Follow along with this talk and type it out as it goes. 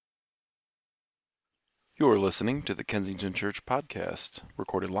You're listening to the Kensington Church Podcast,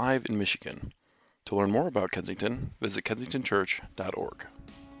 recorded live in Michigan. To learn more about Kensington, visit kensingtonchurch.org.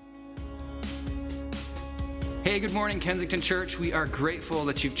 Hey, good morning, Kensington Church. We are grateful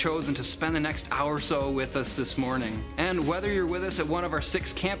that you've chosen to spend the next hour or so with us this morning. And whether you're with us at one of our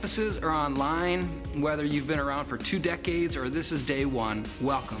 6 campuses or online, whether you've been around for 2 decades or this is day 1,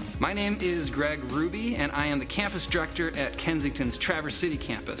 welcome. My name is Greg Ruby, and I am the campus director at Kensington's Traverse City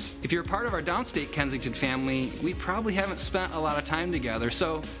campus. If you're part of our downstate Kensington family, we probably haven't spent a lot of time together,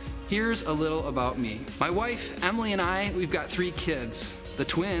 so here's a little about me. My wife, Emily, and I, we've got 3 kids. The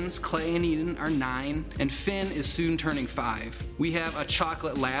twins, Clay and Eden, are 9, and Finn is soon turning 5. We have a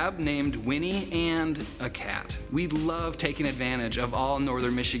chocolate lab named Winnie and a cat. We love taking advantage of all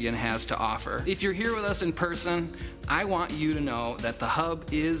Northern Michigan has to offer. If you're here with us in person, I want you to know that the hub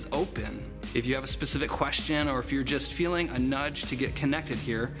is open. If you have a specific question or if you're just feeling a nudge to get connected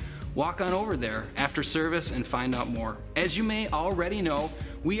here, walk on over there after service and find out more. As you may already know,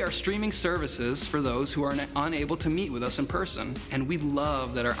 we are streaming services for those who are unable to meet with us in person, and we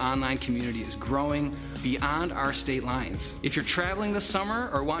love that our online community is growing beyond our state lines. If you're traveling this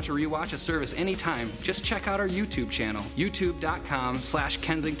summer or want to rewatch a service anytime, just check out our YouTube channel,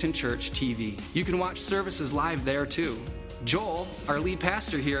 youtube.com/KensingtonChurchTV. You can watch services live there too. Joel, our lead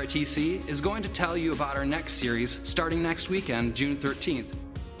pastor here at TC, is going to tell you about our next series starting next weekend, June 13th.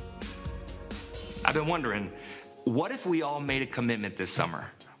 I've been wondering, what if we all made a commitment this summer?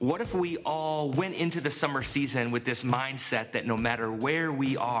 What if we all went into the summer season with this mindset that no matter where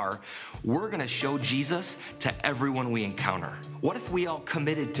we are, we're going to show Jesus to everyone we encounter? What if we all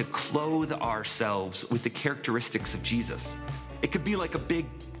committed to clothe ourselves with the characteristics of Jesus? It could be like a big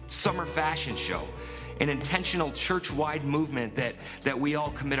summer fashion show, an intentional church-wide movement that we all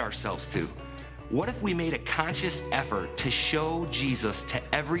commit ourselves to. What if we made a conscious effort to show Jesus to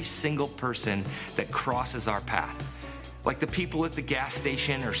every single person that crosses our path? Like the people at the gas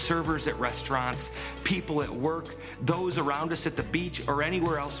station or servers at restaurants, people at work, those around us at the beach or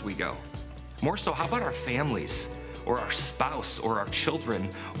anywhere else we go. More so, how about our families or our spouse or our children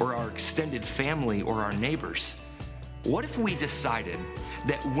or our extended family or our neighbors? What if we decided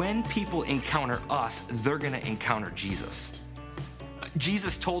that when people encounter us, they're going to encounter Jesus?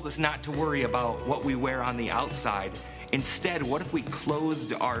 Jesus told us not to worry about what we wear on the outside. Instead, what if we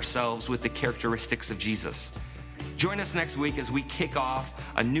clothed ourselves with the characteristics of Jesus? Join us next week as we kick off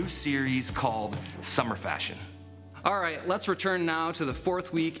a new series called Summer Fashion. All right, let's return now to the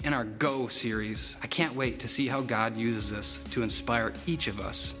 4th week in our Go series. I can't wait to see how God uses this to inspire each of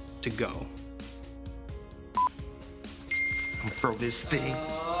us to go. I'm gonna throw this thing.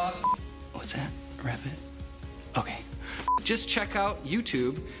 What's that? Wrap it? Okay. Just check out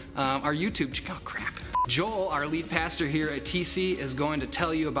YouTube, our YouTube, oh crap. Joel, our lead pastor here at TC, is going to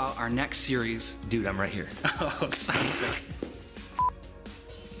tell you about our next series. Dude, I'm right here. Oh, sounds good.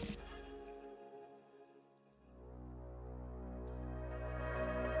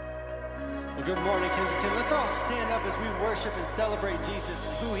 Well, good morning, Kensington. Let's all stand up as we worship and celebrate Jesus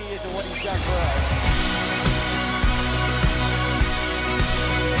and who he is and what he's done for us.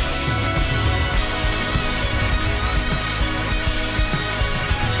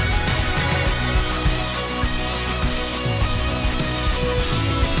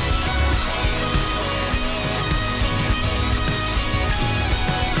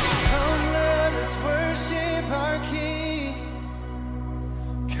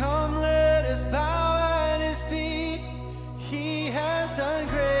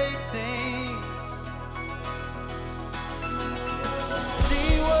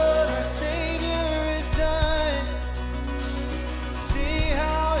 See what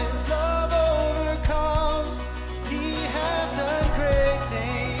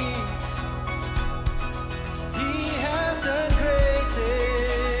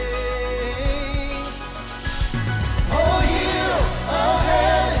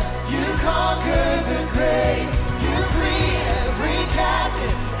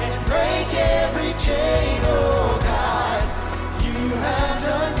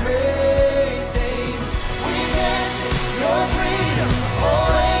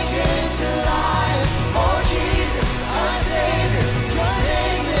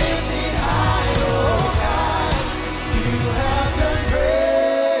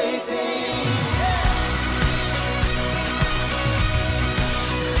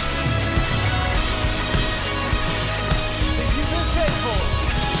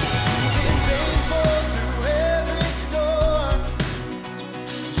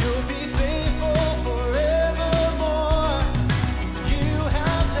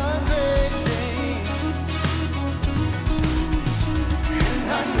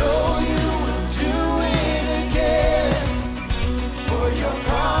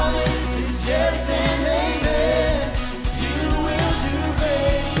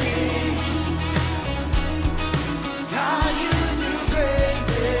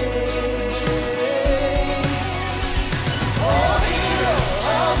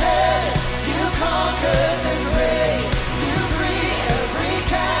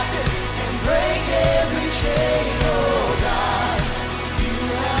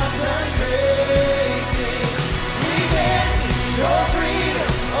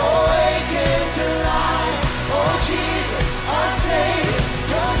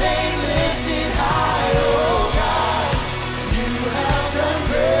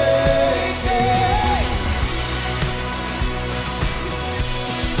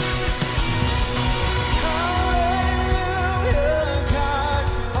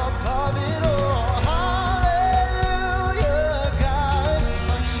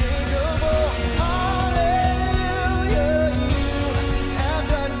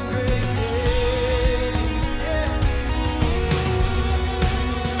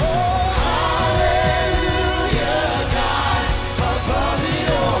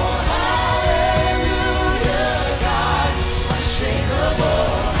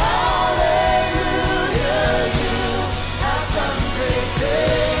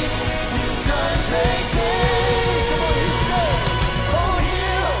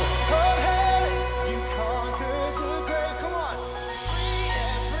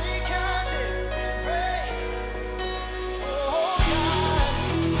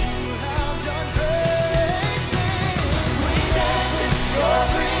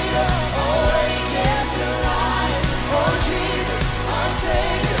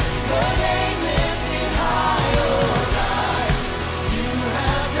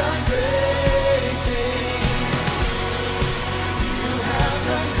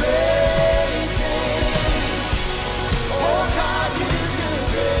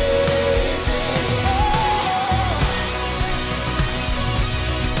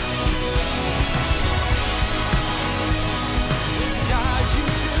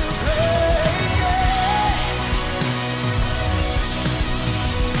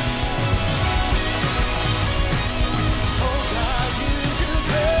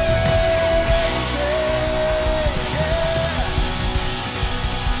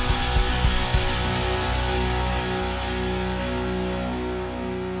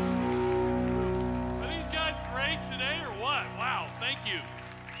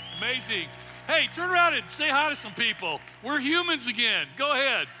amazing. Hey, turn around and say hi to some people. We're humans again. Go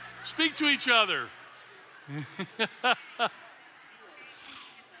ahead. Speak to each other.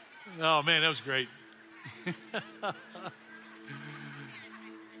 Oh, man, that was great.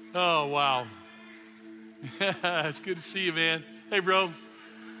 Oh, wow. It's good to see you, man. Hey, bro.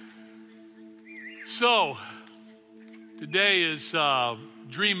 So, today is a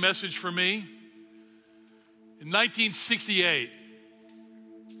dream message for me. In 1968,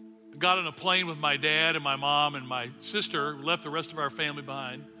 I got on a plane with my dad and my mom and my sister, left the rest of our family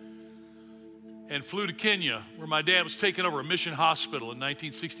behind, and flew to Kenya, where my dad was taking over a mission hospital in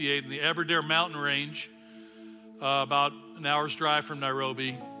 1968 in the Aberdare Mountain Range, about an hour's drive from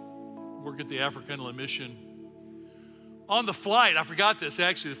Nairobi, work at the African Inland Mission. On the flight, I forgot this,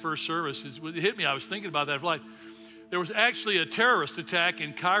 actually, the first service, it hit me, I was thinking about that flight. There was actually a terrorist attack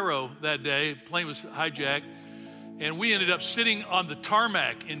in Cairo that day. The plane was hijacked, and we ended up sitting on the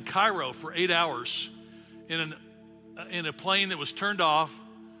tarmac in Cairo for 8 hours in a plane that was turned off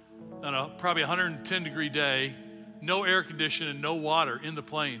on a probably 110-degree day, no air conditioning, no water in the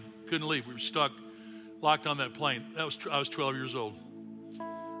plane. Couldn't leave. We were stuck, locked on that plane. I was 12 years old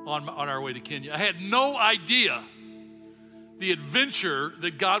on our way to Kenya. I had no idea the adventure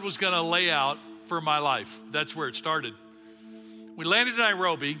that God was going to lay out for my life. That's where it started. We landed in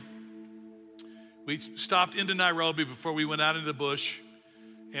Nairobi. We stopped into Nairobi before we went out into the bush,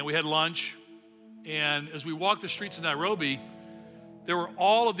 and we had lunch. And as we walked the streets of Nairobi, there were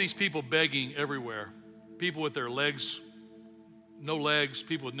all of these people begging everywhere. People with their legs, no legs,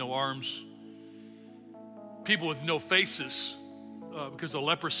 people with no arms, people with no faces because of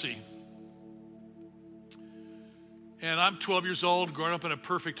leprosy. And I'm 12 years old, growing up in a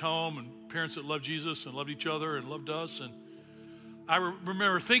perfect home, and parents that loved Jesus and loved each other and loved us. And I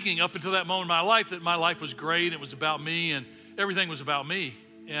remember thinking up until that moment in my life that my life was great, it was about me, and everything was about me.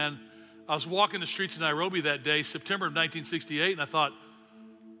 And I was walking the streets of Nairobi that day, September of 1968, and I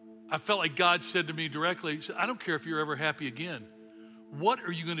felt like God said to me directly, he said, I don't care if you're ever happy again. What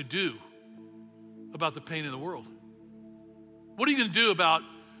are you going to do about the pain in the world? What are you going to do about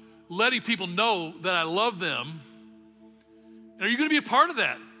letting people know that I love them? And are you going to be a part of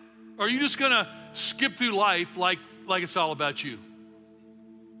that? Or are you just going to skip through life like it's all about you?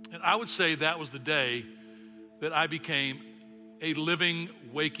 And I would say that was the day that I became a living,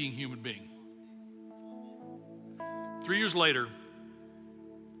 waking human being. 3 years later,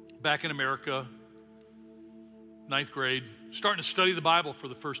 back in America, 9th grade, starting to study the Bible for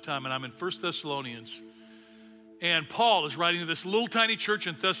the first time, and I'm in 1 Thessalonians. And Paul is writing to this little tiny church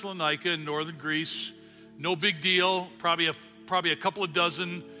in Thessalonica in northern Greece. No big deal, probably a couple of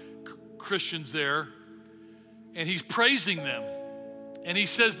dozen Christians there. And he's praising them. And he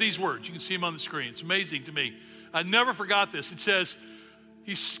says these words. You can see them on the screen. It's amazing to me. I never forgot this. It says,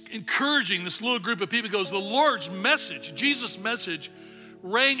 he's encouraging this little group of people. He goes, the Lord's message, Jesus' message,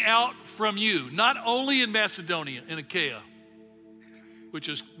 rang out from you, not only in Macedonia and Achaia, which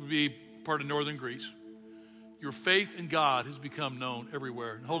would be part of northern Greece. Your faith in God has become known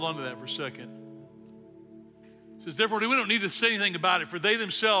everywhere. And hold on to that for a second. It says, therefore, we don't need to say anything about it, for they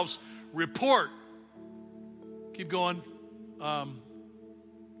themselves report. Keep going.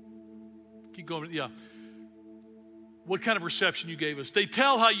 Keep going. Yeah. What kind of reception you gave us. They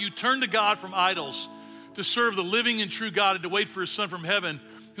tell how you turned to God from idols to serve the living and true God and to wait for his Son from heaven,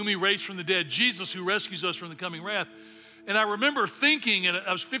 whom he raised from the dead, Jesus, who rescues us from the coming wrath. And I remember thinking, and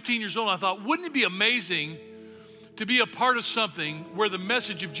I was 15 years old, and I thought, wouldn't it be amazing to be a part of something where the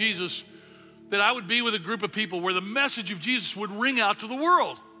message of Jesus, that I would be with a group of people where the message of Jesus would ring out to the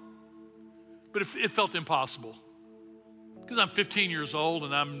world? But it felt impossible because I'm 15 years old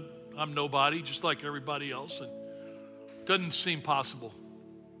and I'm nobody, just like everybody else, and it doesn't seem possible.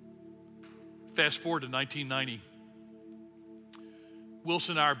 Fast forward to 1990.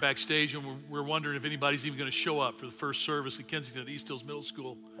 Wilson and I are backstage, and we're wondering if anybody's even going to show up for the first service at Kensington at East Hills Middle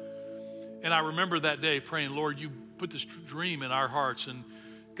School. And I remember that day praying, Lord, you put this dream in our hearts, and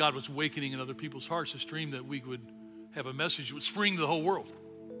God was awakening in other people's hearts this dream that we would have a message that would spring to the whole world.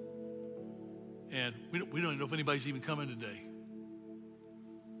 And we don't even know if anybody's even coming today.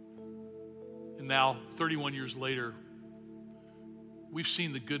 And now, 31 years later, we've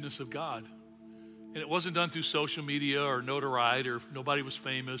seen the goodness of God. And it wasn't done through social media or notoriety, or nobody was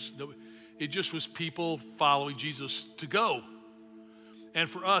famous. It just was people following Jesus to go. And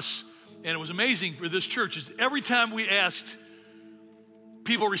for us, and it was amazing for this church, is every time we asked,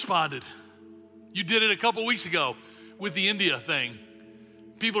 people responded. You did it a couple weeks ago with the India thing.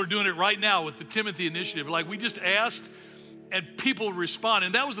 People are doing it right now with the Timothy Initiative. Like, we just asked and people respond.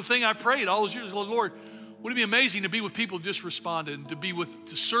 And that was the thing I prayed all those years. Lord, Would it be amazing to be with people who just responded, and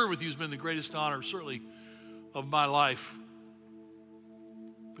to serve with you has been the greatest honor, certainly, of my life.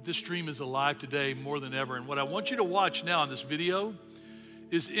 But this dream is alive today more than ever. And what I want you to watch now in this video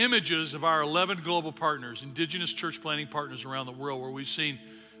is images of our 11 global partners, indigenous church planting partners around the world, where we've seen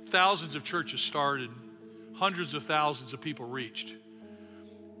thousands of churches started, hundreds of thousands of people reached.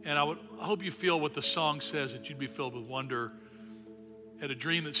 And I hope you feel what the song says, that you'd be filled with wonder at a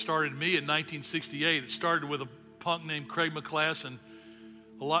dream that started me in 1968. It started with a punk named Craig McClass, and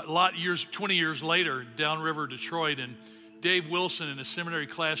 20 years later, downriver Detroit, and Dave Wilson in a seminary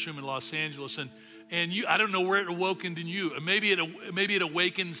classroom in Los Angeles. And you, I don't know where it awakened in you. Maybe it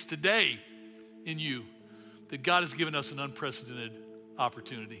awakens today in you that God has given us an unprecedented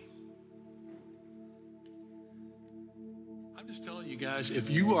opportunity. I'm just telling you guys, if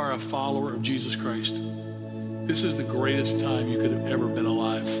you are a follower of Jesus Christ, this is the greatest time you could have ever been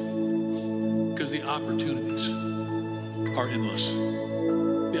alive, because the opportunities are endless.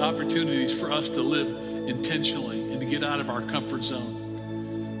 The opportunities for us to live intentionally and to get out of our comfort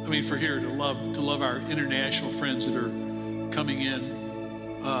zone. I mean, for here to love our international friends that are coming in,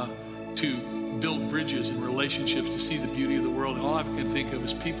 to build bridges and relationships, to see the beauty of the world. All I can think of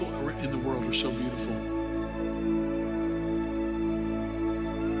is people in the world are so beautiful.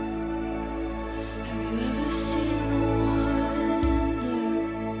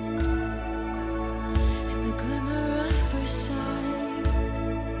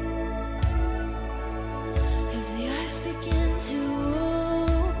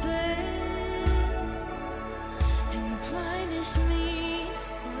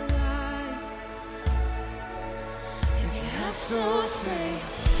 So say,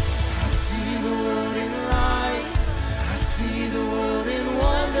 I see the world in light, I see the world in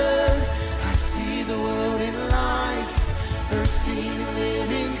wonder, I see the world in life, bursting in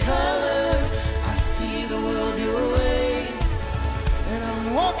living color, I see the world your way, and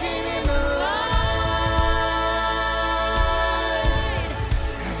I'm walking in the light.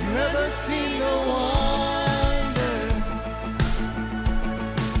 Have you ever seen the wonder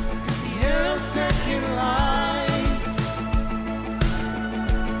in the air of second life?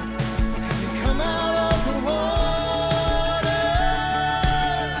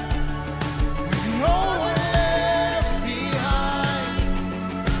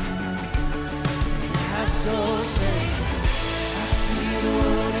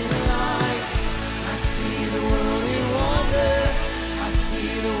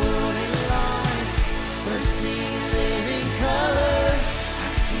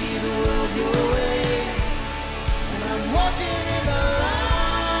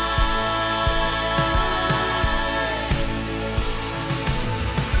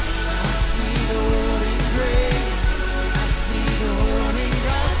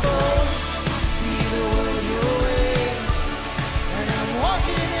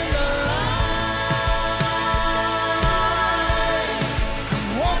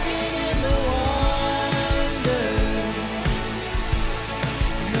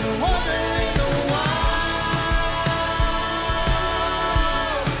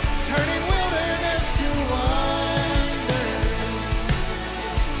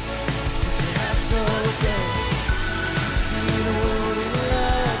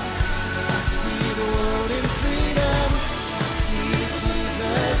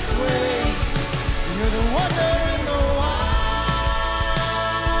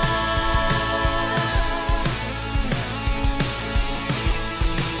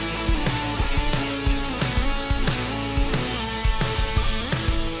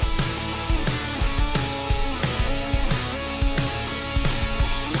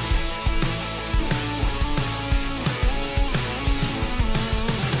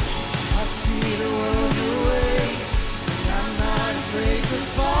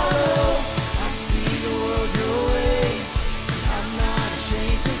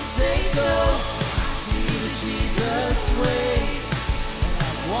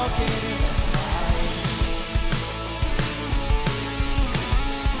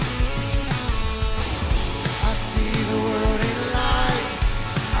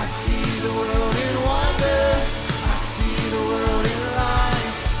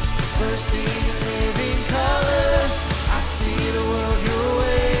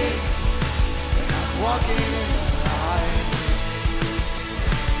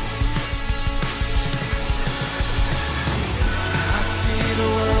 The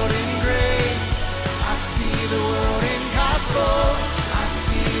world in grace.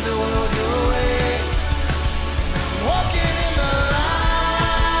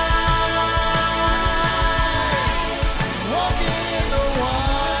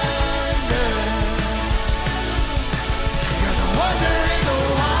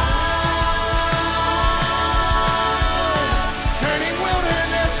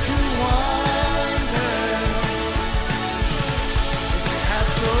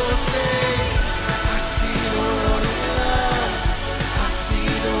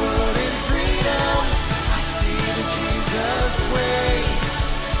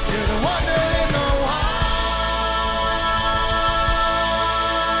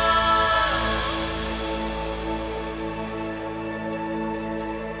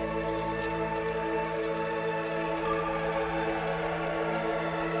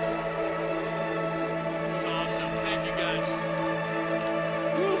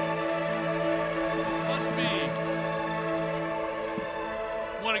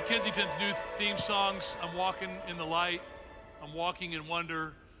 Kensington's new theme songs. I'm walking in the light. I'm walking in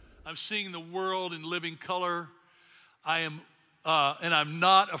wonder. I'm seeing the world in living color. And I'm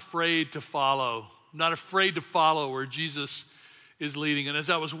not afraid to follow. I'm not afraid to follow where Jesus is leading. And as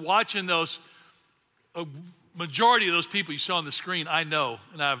I was watching those, a majority of those people you saw on the screen, I know,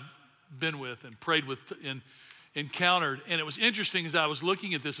 and I've been with and prayed with and encountered. And it was interesting as I was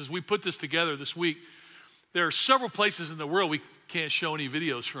looking at this, as we put this together this week, there are several places in the world we can't show any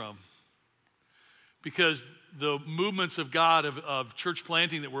videos from because the movements of God, of church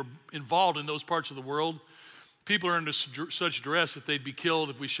planting that were involved in those parts of the world, people are under such duress that they'd be killed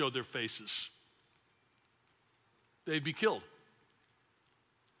if we showed their faces. They'd be killed.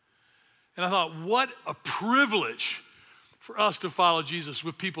 And I thought, what a privilege for us to follow Jesus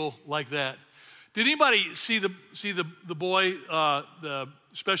with people like that. Did anybody see the boy, the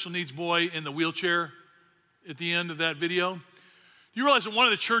special needs boy in the wheelchair at the end of that video? You realize that one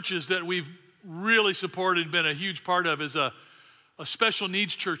of the churches that we've really supported and been a huge part of is a special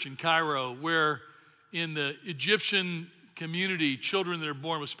needs church in Cairo, where in the Egyptian community, children that are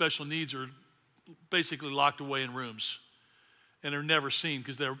born with special needs are basically locked away in rooms and are never seen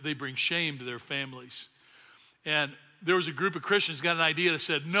because they bring shame to their families. And there was a group of Christians got an idea that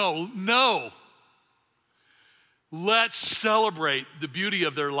said, no, let's celebrate the beauty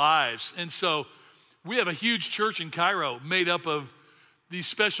of their lives. And so we have a huge church in Cairo made up of these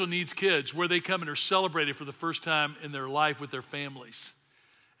special needs kids where they come and are celebrated for the first time in their life with their families.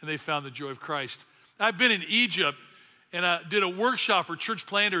 And they found the joy of Christ. I've been in Egypt and I did a workshop for church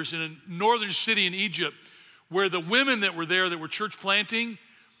planters in a northern city in Egypt where the women that were there that were church planting,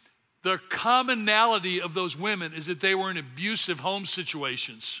 the commonality of those women is that they were in abusive home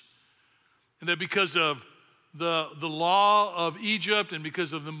situations. And that because of the law of Egypt and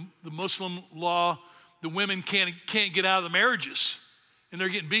because of the Muslim law, the women can't get out of the marriages. And they're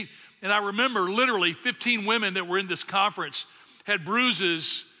getting beat. And I remember literally 15 women that were in this conference had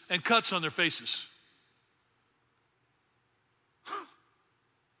bruises and cuts on their faces.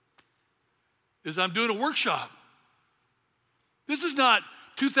 As I'm doing a workshop. This is not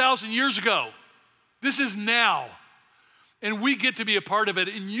 2,000 years ago. This is now. And we get to be a part of it.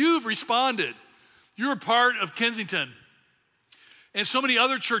 And you've responded. You're a part of Kensington. And so many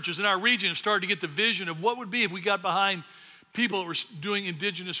other churches in our region have started to get the vision of what would be if we got behind people that were doing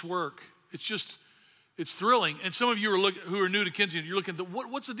indigenous work. It's thrilling. And some of you who are new to Kensington, you're looking at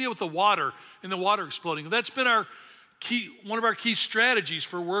what's the deal with the water and the water exploding? That's been one of our key strategies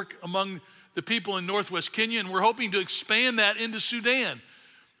for work among the people in northwest Kenya, and we're hoping to expand that into Sudan,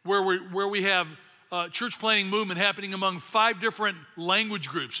 where we have church planting movement happening among 5 different language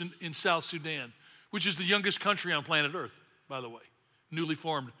groups in South Sudan, which is the youngest country on planet Earth, by the way, newly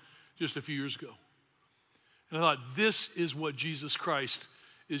formed just a few years ago. And I thought, this is what Jesus Christ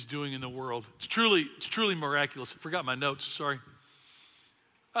is doing in the world. It's truly miraculous. I forgot my notes, sorry.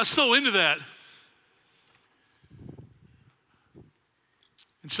 I was so into that.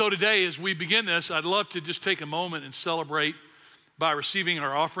 And so today, as we begin this, I'd love to just take a moment and celebrate by receiving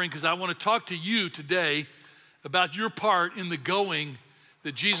our offering, because I want to talk to you today about your part in the going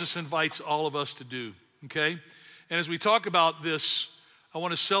that Jesus invites all of us to do, okay? And as we talk about this, I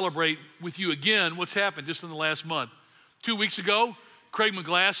want to celebrate with you again what's happened just in the last month. 2 weeks ago, Craig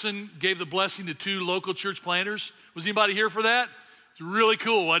McGlasson gave the blessing to 2 local church planters. Was anybody here for that? It's really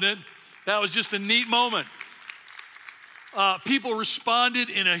cool, wasn't it? That was just a neat moment. People responded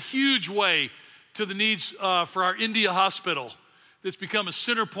in a huge way to the needs for our India hospital that's become a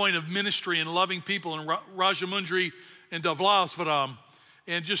center point of ministry and loving people in Rajamundry and Dhawlaswaram,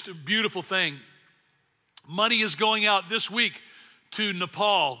 and just a beautiful thing. Money is going out this week to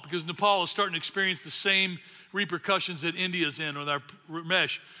Nepal because Nepal is starting to experience the same repercussions that India's in with our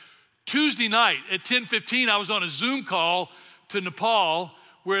Ramesh. Tuesday night at 10:15, I was on a Zoom call to Nepal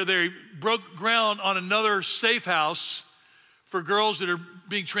where they broke ground on another safe house for girls that are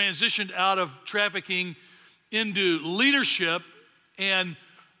being transitioned out of trafficking into leadership and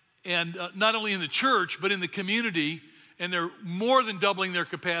not only in the church, but in the community, and they're more than doubling their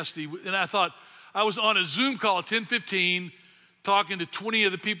capacity. And I thought, I was on a Zoom call at 10:15 talking to 20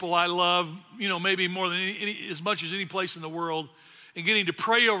 of the people I love, maybe more than as much as any place in the world, and getting to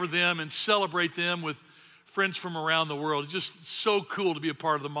pray over them and celebrate them with friends from around the world. It's just so cool to be a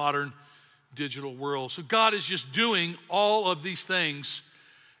part of the modern digital world. So God is just doing all of these things,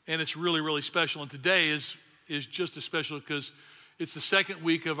 and it's really, really special. And today is just as special because it's the second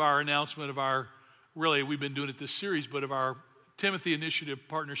week of our announcement of we've been doing it this series, but of our Timothy Initiative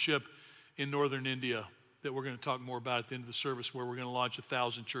partnership in northern India that we're going to talk more about at the end of the service, where we're going to launch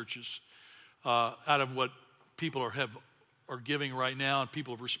 1,000 churches out of what people are are giving right now, and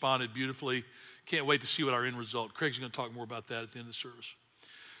people have responded beautifully. Can't wait to see what our end result. Craig's going to talk more about that at the end of the service.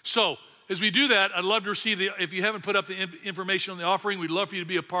 So as we do that, I'd love to receive if you haven't put up the information on the offering, we'd love for you to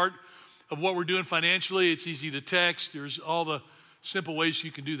be a part of what we're doing financially. It's easy to text. There's all the simple ways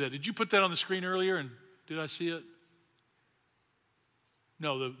you can do that. Did you put that on the screen earlier, and did I see it?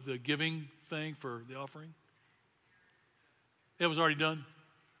 No, the giving thing for the offering? It was already done?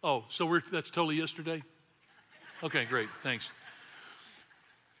 Oh, so that's totally yesterday? Okay, great, thanks.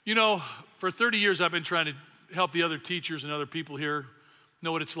 You know, for 30 years I've been trying to help the other teachers and other people here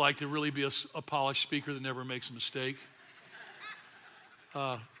know what it's like to really be a polished speaker that never makes a mistake.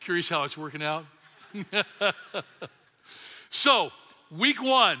 Curious how it's working out? So, week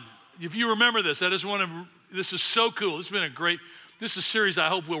 1, if you remember this, this is so cool. This is a series I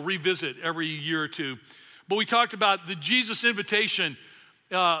hope we'll revisit every year or two. But we talked about the Jesus invitation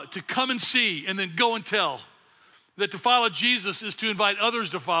to come and see and then go and tell. That to follow Jesus is to invite others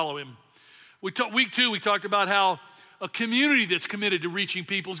to follow him. Week 2, we talked about how a community that's committed to reaching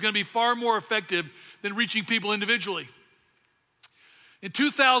people is going to be far more effective than reaching people individually. In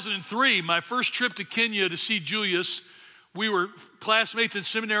 2003, my first trip to Kenya to see Julius, we were classmates in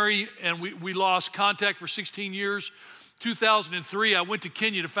seminary and we lost contact for 16 years. 2003, I went to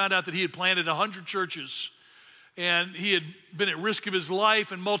Kenya to find out that he had planted 100 churches. And he had been at risk of his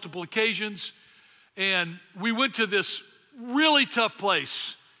life on multiple occasions. And we went to this really tough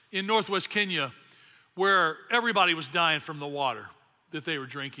place in northwest Kenya where everybody was dying from the water that they were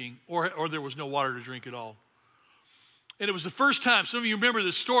drinking, or there was no water to drink at all. And it was the first time, some of you remember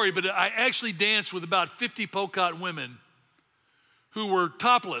this story, but I actually danced with about 50 Pokot women who were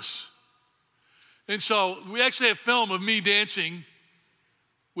topless. And so we actually have film of me dancing,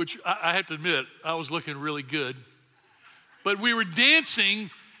 which I have to admit, I was looking really good. But we were dancing,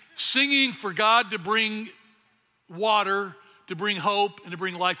 singing for God to bring water, to bring hope, and to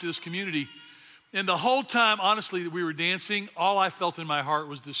bring life to this community. And the whole time, honestly, that we were dancing, all I felt in my heart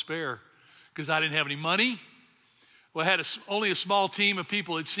was despair because I didn't have any money. Well, I had only a small team of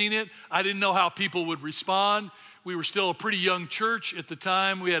people had seen it. I didn't know how people would respond. We were still a pretty young church at the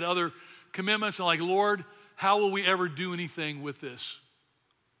time. We had other commitments. And like, Lord, how will we ever do anything with this?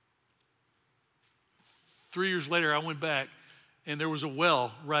 3 years later, I went back, and there was a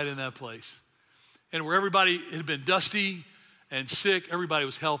well right in that place. And where everybody had been dusty and sick, everybody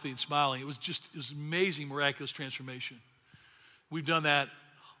was healthy and smiling. It was amazing, miraculous transformation. We've done that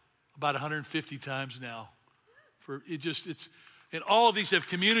about 150 times now. And all of these have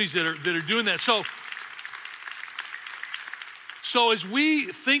communities that are doing that. So as we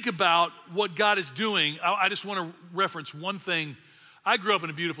think about what God is doing, I just want to reference one thing. I grew up in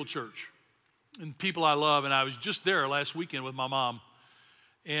a beautiful church and people I love, and I was just there last weekend with my mom.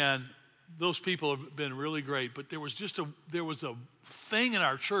 And those people have been really great, but there was a thing in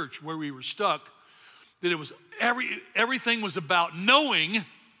our church where we were stuck that it was everything was about knowing,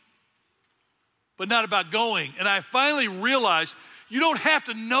 but not about going. And I finally realized you don't have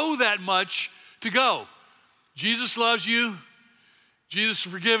to know that much to go. Jesus loves you. Jesus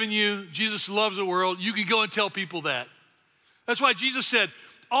has forgiven you. Jesus loves the world. You can go and tell people that. That's why Jesus said,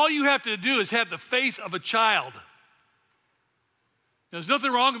 all you have to do is have the faith of a child. Now, there's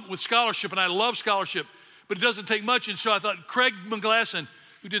nothing wrong with scholarship, and I love scholarship, but it doesn't take much. And so I thought Craig McGlasson,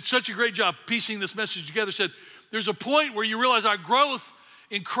 who did such a great job piecing this message together, said, there's a point where you realize our growth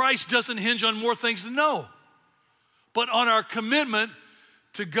in Christ doesn't hinge on more things to know, but on our commitment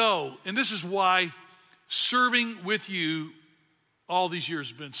to go. And this is why serving with you all these years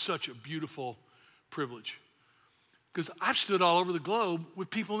has been such a beautiful privilege. Because I've stood all over the globe with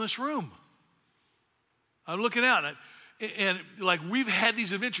people in this room. I'm looking out, and like we've had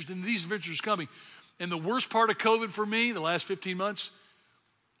these adventures, and these adventures are coming. And the worst part of COVID for me, the last 15 months,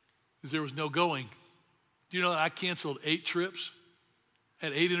 is there was no going. Do you know that I canceled 8 trips?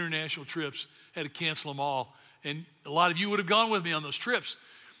 Had 8 international trips, had to cancel them all. And a lot of you would have gone with me on those trips.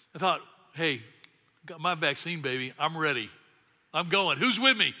 I thought, hey, got my vaccine, baby. I'm ready. I'm going. Who's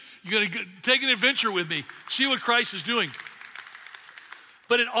with me? You're going to take an adventure with me. See what Christ is doing.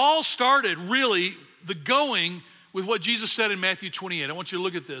 But it all started, really, the going with what Jesus said in Matthew 28. I want you to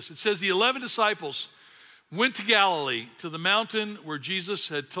look at this. It says the 11 disciples went to Galilee, to the mountain where Jesus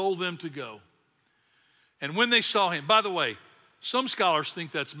had told them to go. And when they saw him, by the way, some scholars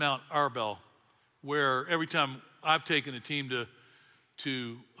think that's Mount Arbel, where every time I've taken a team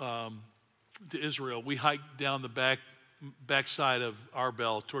to Israel, we hike down the backside of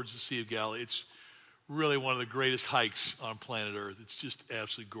Arbel towards the Sea of Galilee. It's really one of the greatest hikes on planet Earth. It's just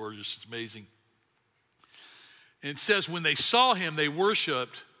absolutely gorgeous. It's amazing. And it says when they saw him, they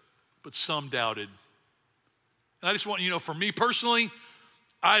worshiped, but some doubted. And I just want you to know, for me personally,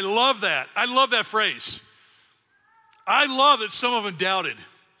 I love that. I love that phrase. I love that some of them doubted.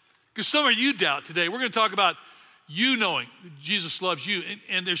 Because some of you doubt today. We're going to talk about you knowing that Jesus loves you.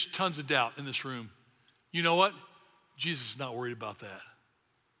 And there's tons of doubt in this room. You know what? Jesus is not worried about that.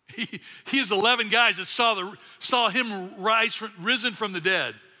 He has 11 guys that saw him risen from the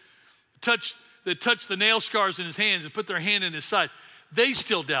dead, that touched the nail scars in his hands and put their hand in his side. They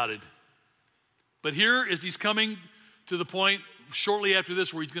still doubted. But here, as he's coming to the point shortly after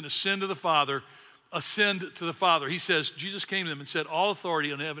this where he's going to ascend to the Father, he says, Jesus came to them and said, all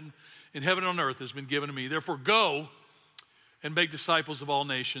authority in heaven and on earth has been given to me. Therefore, go and make disciples of all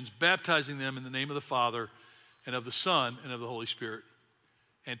nations, baptizing them in the name of the Father and of the Son and of the Holy Spirit,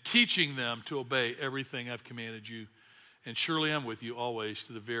 and teaching them to obey everything I've commanded you. And surely I'm with you always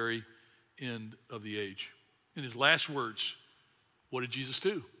to the very end of the age. In his last words, what did Jesus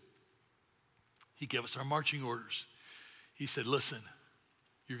do? He gave us our marching orders. He said, listen,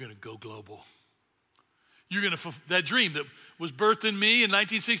 you're going to go global. You're going to, that dream that was birthed in me in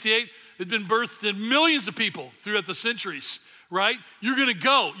 1968, had been birthed in millions of people throughout the centuries, right? You're going to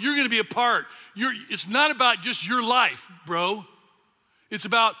go. You're going to be a part. It's not about just your life, bro. It's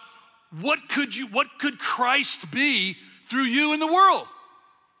about what could Christ be through you in the world?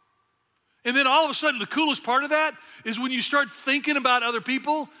 And then all of a sudden, the coolest part of that is when you start thinking about other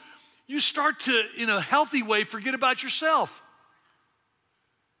people, you start to, in a healthy way, forget about yourself.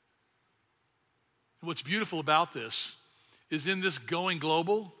 And what's beautiful about this is in this going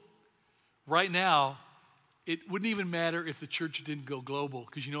global, right now, it wouldn't even matter if the church didn't go global,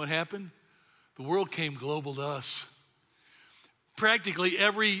 because you know what happened? The world came global to us. Practically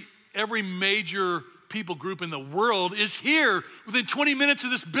every major people group in the world is here within 20 minutes of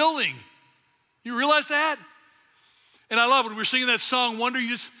this building. You realize that? And I love it. When we're singing that song, Wonder,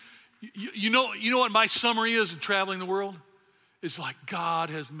 you know what my summary is in traveling the world? It's like God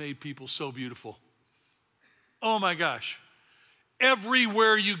has made people so beautiful. Oh my gosh.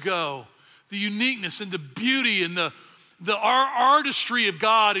 Everywhere you go, the uniqueness and the beauty and the artistry of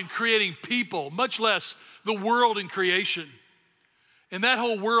God in creating people, much less the world in creation. And that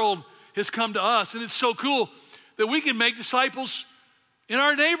whole world has come to us. And it's so cool that we can make disciples in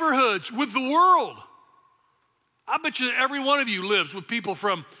our neighborhoods with the world. I bet you that every one of you lives with people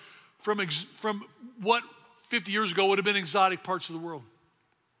from what 50 years ago would have been exotic parts of the world.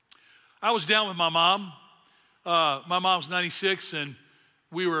 I was down with my mom. My mom's 96, and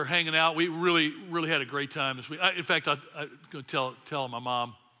we were hanging out. We really, really had a great time this week. In fact, I'm going to tell my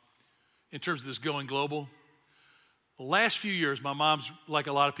mom, in terms of this going global, the last few years, my mom's, like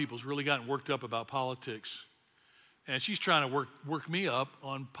a lot of people, has really gotten worked up about politics. And she's trying to work me up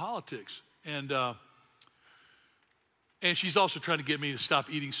on politics. And she's also trying to get me to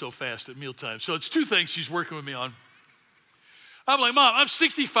stop eating so fast at mealtime. So it's two things she's working with me on. I'm like, Mom, I'm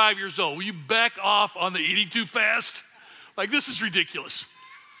 65 years old. Will you back off on the eating too fast? Like, this is ridiculous.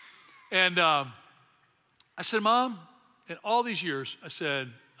 And I said, Mom, in all these years, I said,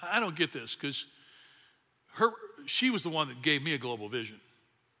 I don't get this, because she was the one that gave me a global vision.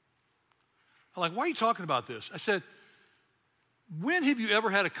 I'm like, why are you talking about this? I said, when have you ever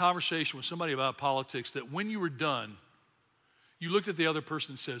had a conversation with somebody about politics that when you were done, you looked at the other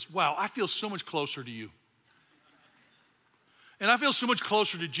person and says, wow, I feel so much closer to you. And I feel so much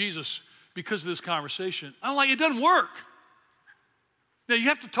closer to Jesus because of this conversation. I'm like, it doesn't work. Now, you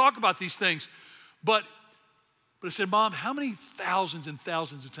have to talk about these things. But I said, Mom, how many thousands and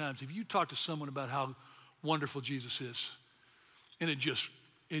thousands of times have you talked to someone about how wonderful Jesus is? And it just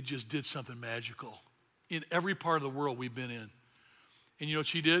did something magical in every part of the world we've been in. And you know what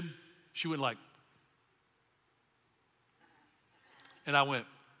she did? She went like, and I went,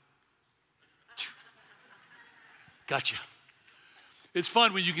 gotcha. It's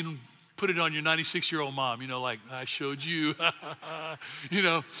fun when you can put it on your 96-year-old mom, like I showed you,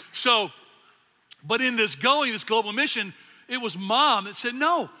 So, but in this global mission, it was Mom that said,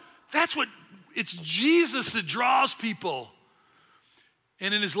 no, it's Jesus that draws people.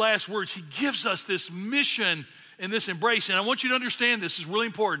 And in his last words, he gives us this mission and this embrace. And I want you to understand this is really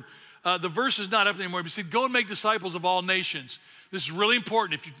important. The verse is not up there anymore. He said, go and make disciples of all nations. This is really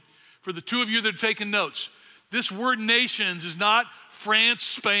important. For the two of you that are taking notes, this word nations is not France,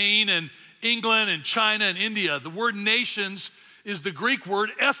 Spain, and England, and China, and India. The word nations is the Greek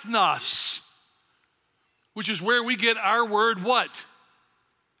word ethnos, which is where we get our word what?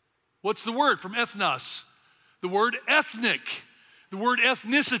 What's the word from ethnos? The word ethnic, the word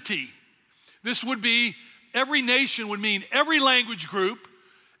ethnicity. This would be, every nation would mean every language group,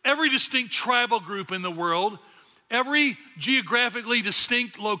 every distinct tribal group in the world, every geographically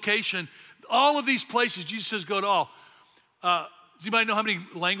distinct location. all of these places. Jesus says go to all. Does anybody know how many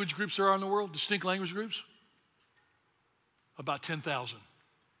language groups there are in the world? Distinct language groups? About 10,000.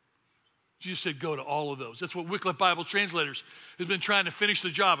 Jesus said go to all of those. That's what Wycliffe Bible Translators has been trying to finish the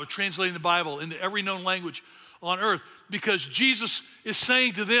job of translating the Bible into every known language on earth, because Jesus is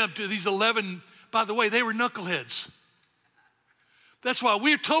saying to them, to these 11, by the way, they were knuckleheads. That's why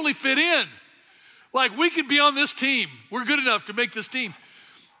we're totally fit in. Like, we could be on this team. We're good enough to make this team.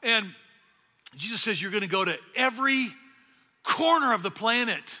 And Jesus says you're going to go to every corner of the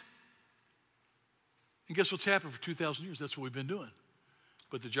planet. And guess what's happened for 2,000 years? That's what we've been doing.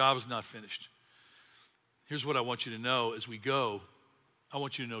 But the job is not finished. Here's what I want you to know as we go. I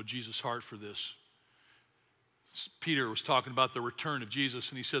want you to know Jesus' heart for this. Peter was talking about the return of Jesus,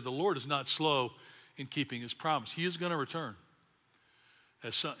 and he said, the Lord is not slow in keeping his promise. He is going to return.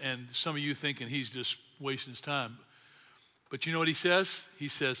 And some of you thinking he's just wasting his time. But you know what he says? He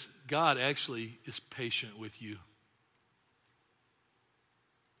says, God actually is patient with you.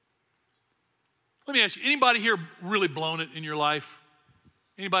 Let me ask you, anybody here really blown it in your life?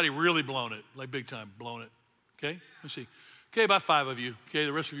 Anybody really blown it, like big time blown it? Okay, let's see. Okay, about 5 of you. Okay,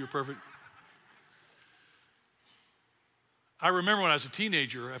 the rest of you are perfect. I remember when I was a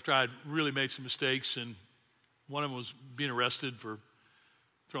teenager, after I'd really made some mistakes, and one of them was being arrested for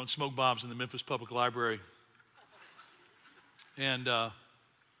throwing smoke bombs in the Memphis Public Library. And I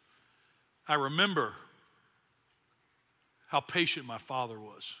remember how patient my father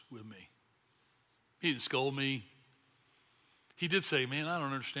was with me. He didn't scold me. He did say, man, I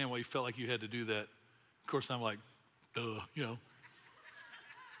don't understand why you felt like you had to do that. Of course, I'm like, duh, you know.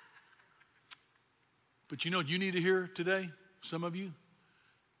 But you know what you need to hear today? Some of you,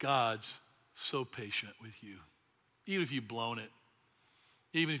 God's so patient with you. Even if you've blown it,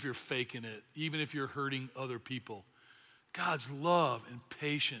 even if you're faking it, even if you're hurting other people, God's love and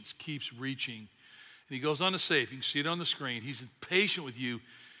patience keeps reaching. And he goes on to say, if you can see it on the screen, he's patient with you,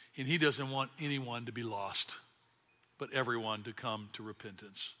 and he doesn't want anyone to be lost, but everyone to come to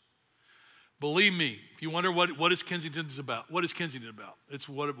repentance. Believe me, if you wonder what is Kensington about, what is Kensington about? It's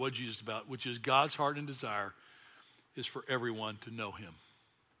what Jesus is about, which is God's heart and desire is for everyone to know him.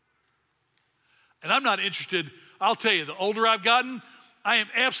 And I'm not interested, I'll tell you, the older I've gotten, I am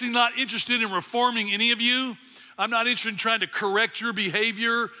absolutely not interested in reforming any of you. I'm not interested in trying to correct your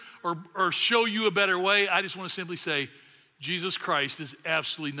behavior or show you a better way. I just want to simply say, Jesus Christ is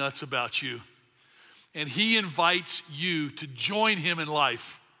absolutely nuts about you. And he invites you to join him in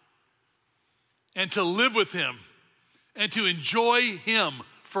life and to live with him and to enjoy him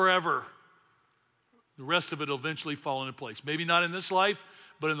forever. The rest of it will eventually fall into place. Maybe not in this life,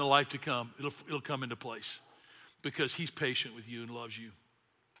 but in the life to come, it'll come into place because he's patient with you and loves you.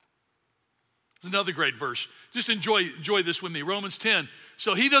 There's another great verse. Just enjoy this with me. Romans 10.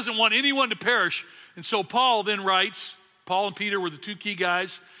 So he doesn't want anyone to perish. And so Paul then writes, Paul and Peter were the two key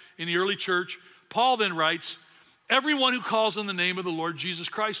guys in the early church. Paul then writes, everyone who calls on the name of the Lord Jesus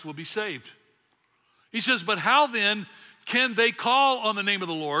Christ will be saved. He says, but how then can they call on the name of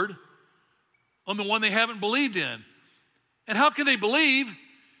the Lord, on the one they haven't believed in? And how can they believe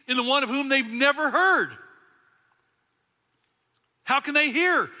in the one of whom they've never heard? How can they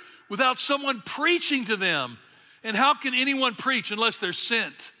hear without someone preaching to them? And how can anyone preach unless they're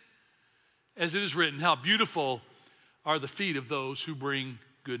sent? As it is written, how beautiful are the feet of those who bring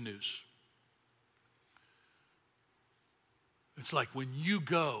good news. It's like when you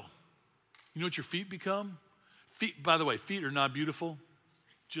go, you know what your feet become? Feet, by the way, feet are not beautiful.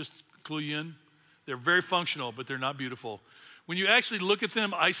 Just clue you in. They're very functional, but they're not beautiful. When you actually look at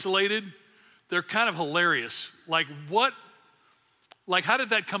them isolated, they're kind of hilarious. Like what? Like how did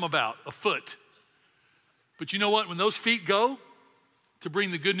that come about? A foot. But you know what? When those feet go to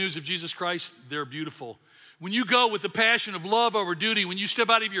bring the good news of Jesus Christ, they're beautiful. When you go with the passion of love over duty, when you step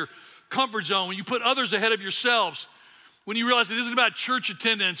out of your comfort zone, when you put others ahead of yourselves, when you realize it isn't about church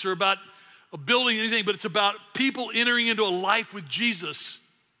attendance or about a building or anything, but it's about people entering into a life with Jesus.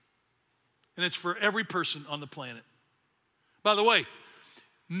 And it's for every person on the planet. By the way,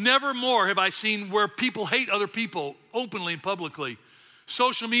 never more have I seen where people hate other people openly and publicly.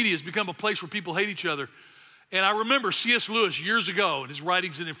 Social media has become a place where people hate each other. And I remember C.S. Lewis years ago, and his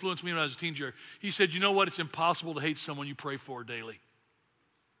writings that influenced me when I was a teenager, he said, you know what? It's impossible to hate someone you pray for daily.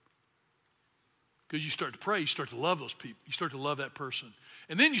 Because you start to pray, you start to love those people. You start to love that person.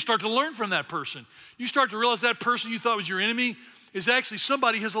 And then you start to learn from that person. You start to realize that person you thought was your enemy is actually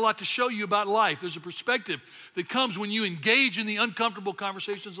somebody who has a lot to show you about life. There's a perspective that comes when you engage in the uncomfortable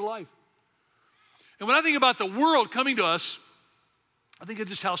conversations of life. And when I think about the world coming to us, I think of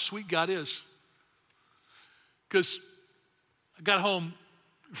just how sweet God is. Because I got home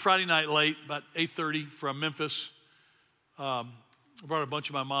Friday night late, about 8:30 from Memphis. I brought a bunch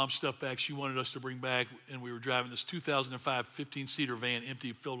of my mom's stuff back she wanted us to bring back, and we were driving this 2005 15-seater van,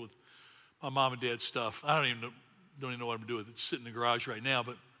 empty, filled with my mom and dad's stuff. I don't even know what I'm going to do with it. It's sitting in the garage right now,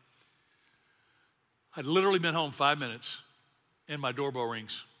 but I'd literally been home 5 minutes, and my doorbell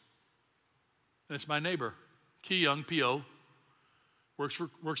rings. And it's my neighbor, Ki Young, P.O., works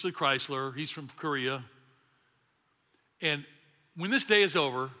at Chrysler. He's from Korea. And when this day is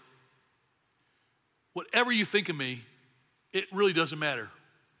over, whatever you think of me, it really doesn't matter.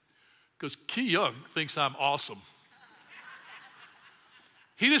 Because Ki Young thinks I'm awesome.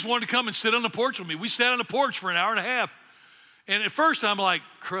 He just wanted to come and sit on the porch with me. We sat on the porch for an hour and a half. And at first I'm like,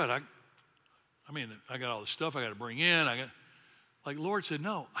 crud, I got all this stuff I got to bring in. Lord said,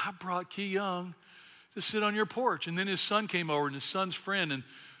 no, I brought Ki Young to sit on your porch. And then his son came over, and his son's friend, and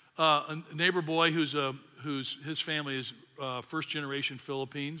a neighbor boy whose his family is first generation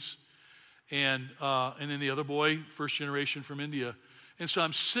Philippines, and then the other boy, first generation from India. And so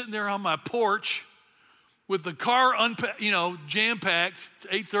I'm sitting there on my porch with the car jam-packed. It's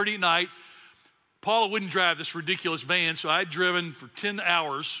 8:30 at night. Paula wouldn't drive this ridiculous van, so I'd driven for 10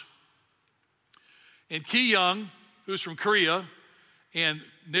 hours. And Ki Young, who's from Korea, and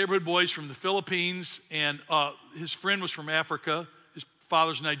neighborhood boys from the Philippines, and his friend was from Africa. His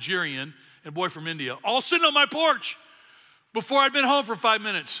father's Nigerian, and a boy from India, all sitting on my porch before I'd been home for 5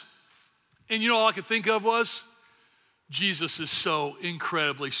 minutes. And all I could think of was, Jesus is so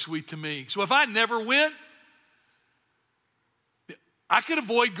incredibly sweet to me. So if I never went, I could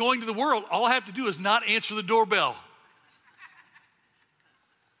avoid going to the world. All I have to do is not answer the doorbell.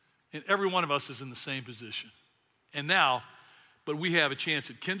 And every one of us is in the same position. And now, but we have a chance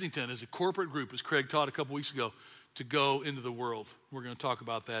at Kensington as a corporate group, as Craig taught a couple weeks ago, to go into the world. We're going to talk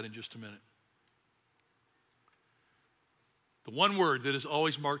about that in just a minute. The one word that has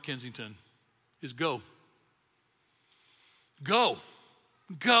always marked Kensington is go. Go.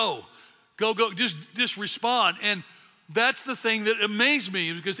 Go. Go, go. Just respond. And that's the thing that amazed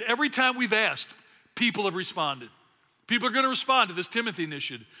me, because every time we've asked, people have responded. People are going to respond to this Timothy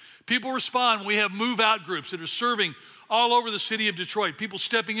initiative. People respond when we have move-out groups that are serving all over the city of Detroit. People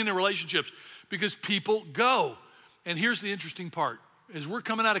stepping into relationships because people go. And here's the interesting part. As we're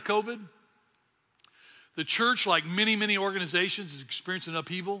coming out of COVID, the church, like many, many organizations, is experiencing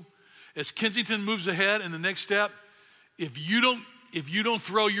upheaval. As Kensington moves ahead in the next step, if you don't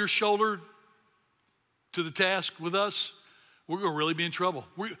throw your shoulder to the task with us, we're going to really be in trouble.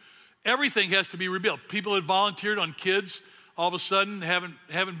 Everything has to be rebuilt. People had volunteered on kids, all of a sudden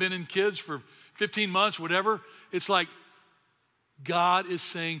haven't been in kids for 15 months, whatever. It's like God is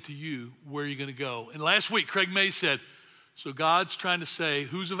saying to you, where are you going to go? And last week, Craig May said, so God's trying to say,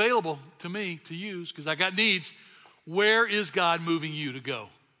 who's available to me to use? Because I got needs. Where is God moving you to go?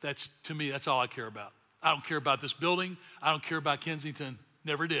 To me, that's all I care about. I don't care about this building. I don't care about Kensington.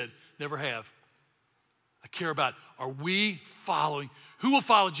 Never did. Never have. I care about, are we following? Who will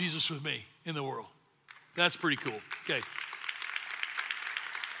follow Jesus with me in the world? That's pretty cool. Okay.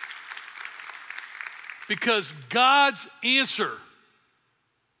 Because God's answer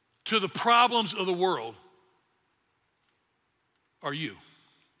to the problems of the world are you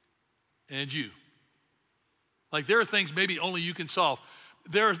and you. Like, there are things maybe only you can solve.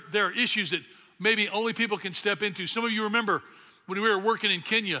 There are issues that maybe only people can step into. Some of you remember when we were working in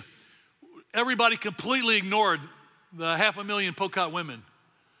Kenya, everybody completely ignored the 500,000 Pokot women.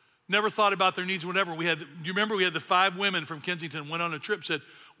 Never thought about their needs, whatever. Do you remember we had the 5 women from Kensington went on a trip, said,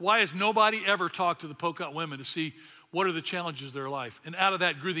 why has nobody ever talked to the Pokot women to see what are the challenges of their life? And out of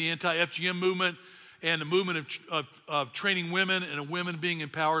that grew the anti-FGM movement and the movement of training women and women being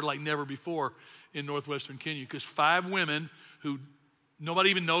empowered like never before in northwestern Kenya. Because 5 women who nobody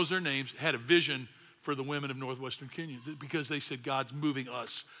even knows their names had a vision for the women of northwestern Kenya because they said, God's moving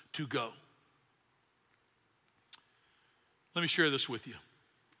us to go. Let me share this with you.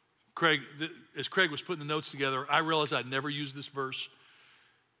 As Craig was putting the notes together, I realized I'd never used this verse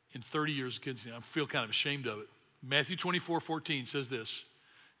in 30 years of Kensington. I feel kind of ashamed of it. Matthew 24:14 says this.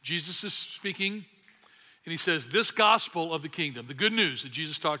 Jesus is speaking, and he says, this gospel of the kingdom, the good news that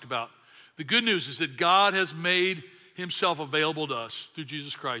Jesus talked about, the good news is that God has made himself available to us through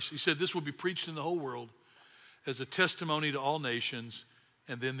Jesus Christ. He said this will be preached in the whole world as a testimony to all nations,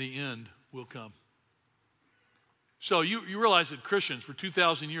 and then the end will come. So you realize that Christians for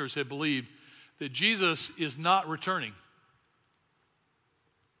 2,000 years have believed that Jesus is not returning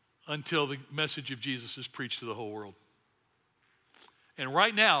until the message of Jesus is preached to the whole world. And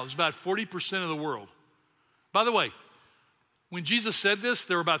right now, there's about 40% of the world. By the way, when Jesus said this,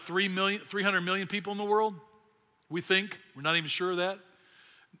 there were about 300 million people in the world. We think, we're not even sure of that.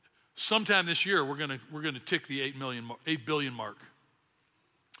 sometime this year, we're gonna tick the 8 billion mark.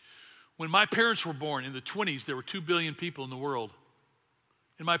 When my parents were born in the 20s, there were 2 billion people in the world.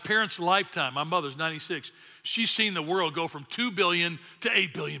 In my parents' lifetime, my mother's 96, she's seen the world go from 2 billion to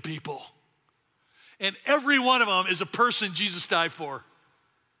 8 billion people. And every one of them is a person Jesus died for.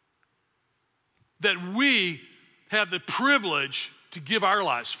 That we have the privilege to give our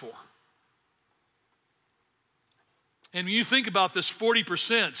lives for. And when you think about this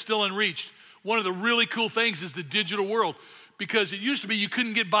 40% still unreached, one of the really cool things is the digital world. Because it used to be you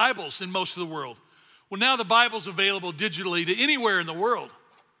couldn't get Bibles in most of the world. Well, now the Bible's available digitally to anywhere in the world.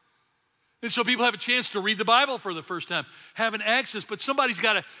 And so people have a chance to read the Bible for the first time, having access. But somebody's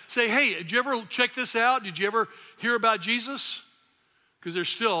got to say, hey, did you ever check this out? Did you ever hear about Jesus? Because there's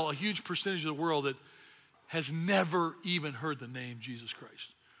still a huge percentage of the world that has never even heard the name Jesus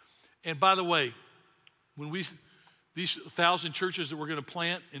Christ. And by the way, when these 1,000 churches that we're going to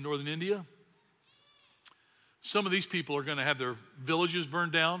plant in northern India, some of these people are going to have their villages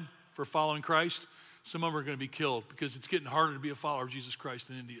burned down for following Christ. Some of them are going to be killed because it's getting harder to be a follower of Jesus Christ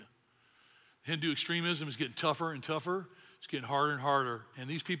in India. Hindu extremism is getting tougher and tougher. It's getting harder and harder. And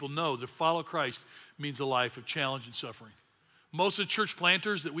these people know to follow Christ means a life of challenge and suffering. Most of the church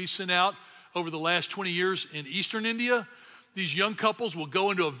planters that we sent out over the last 20 years in eastern India, these young couples will go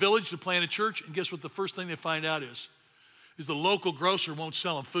into a village to plant a church, and guess what the first thing they find out is the local grocer won't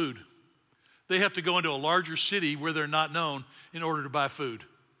sell them food. They have to go into a larger city where they're not known in order to buy food.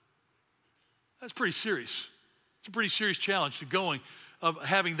 That's pretty serious. It's a pretty serious challenge to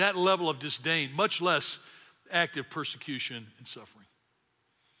having that level of disdain, much less active persecution and suffering.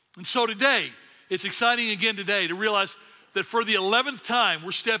 And so today, it's exciting again today to realize that for the 11th time,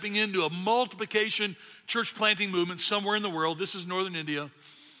 we're stepping into a multiplication church planting movement somewhere in the world. This is northern India.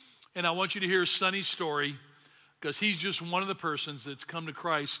 And I want you to hear Sonny's story because he's just one of the persons that's come to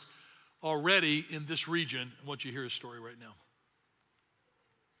Christ already in this region. I want you to hear his story right now.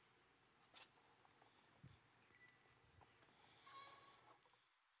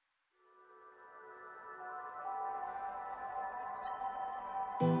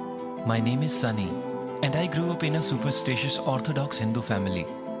 My name is Sunny, and I grew up in a superstitious Orthodox Hindu family.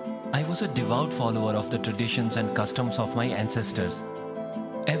 I was a devout follower of the traditions and customs of my ancestors.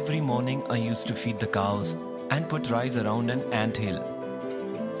 Every morning I used to feed the cows and put rice around an ant hill.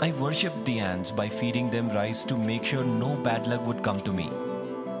 I worshipped the ants by feeding them rice to make sure no bad luck would come to me.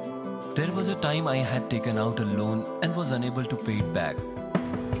 There was a time I had taken out a loan and was unable to pay it back.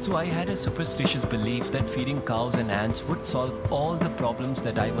 So I had a superstitious belief that feeding cows and ants would solve all the problems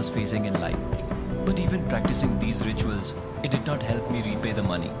that I was facing in life. But even practicing these rituals, it did not help me repay the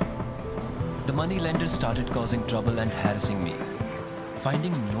money. The money lenders started causing trouble and harassing me.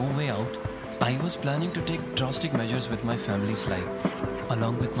 Finding no way out, I was planning to take drastic measures with my family's life,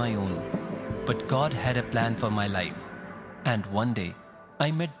 along with my own. But God had a plan for my life. And one day,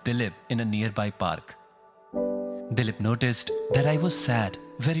 I met Dilip in a nearby park. Dilip noticed that I was sad,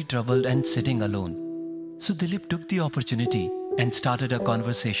 very troubled and sitting alone. So Dilip took the opportunity and started a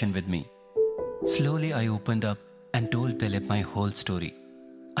conversation with me. Slowly I opened up and told Dilip my whole story.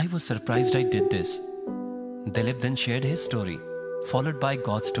 I was surprised I did this. Dilip then shared his story, followed by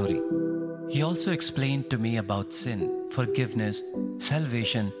God's story. He also explained to me about sin, forgiveness,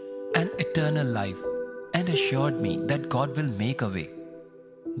 salvation, and eternal life, and assured me that God will make a way.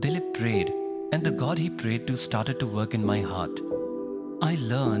 Dilip prayed, and the God he prayed to started to work in my heart. I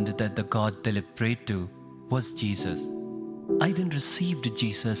learned that the God Dilip prayed to was Jesus. I then received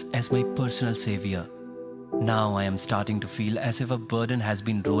Jesus as my personal savior. Now I am starting to feel as if a burden has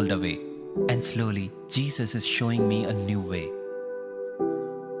been rolled away, and slowly Jesus is showing me a new way.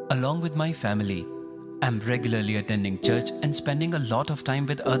 Along with my family, I'm regularly attending church and spending a lot of time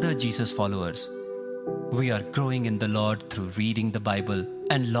with other Jesus followers. We are growing in the Lord through reading the Bible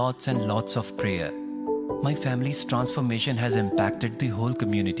and lots of prayer. My family's transformation has impacted the whole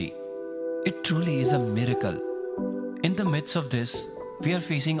community. It truly is a miracle. In the midst of this, we are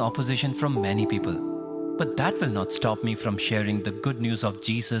facing opposition from many people. But that will not stop me from sharing the good news of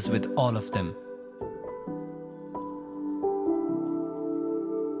Jesus with all of them.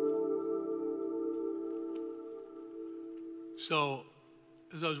 So,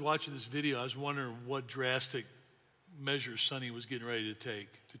 as I was watching this video, I was wondering what drastic measures Sonny was getting ready to take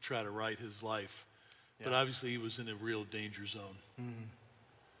to try to right his life. Yeah. But obviously he was in a real danger zone.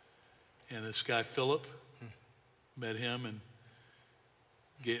 And this guy, Philip, met him and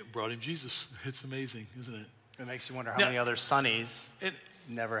brought him Jesus. It's amazing, isn't it? It makes you wonder how many other Sonnies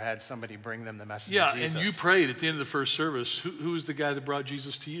never had somebody bring them the message of Jesus. Yeah, and you prayed at the end of the first service. Who was the guy that brought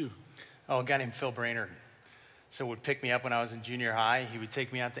Jesus to you? Oh, a guy named Phil Brainerd. So would pick me up when I was in junior high. He would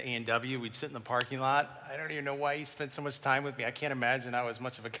take me out to A&W. We'd sit in the parking lot. I don't even know why he spent so much time with me. I can't imagine I was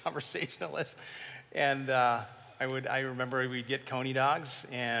much of a conversationalist. And I remember we'd get coney dogs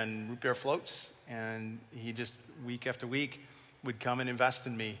and root beer floats, and he just, week after week, would come and invest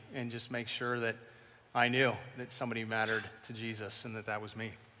in me and just make sure that I knew that somebody mattered to Jesus and that was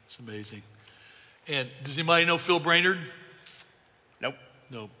me. It's amazing. And does anybody know Phil Brainerd? Nope.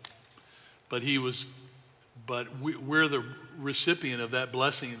 No. But we're the recipient of that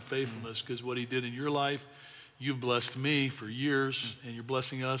blessing and faithfulness, because what he did in your life, you've blessed me for years, and you're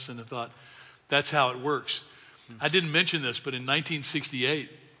blessing us, and I thought, that's how it works. I didn't mention this, but in 1968,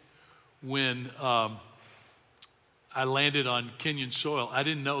 when I landed on Kenyan soil, I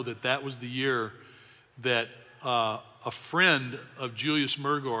didn't know that was the year that a friend of Julius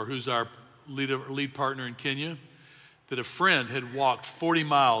Mergor, who's our lead partner in Kenya, that a friend had walked 40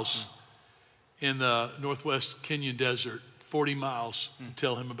 miles in the northwest Kenyan desert, 40 miles to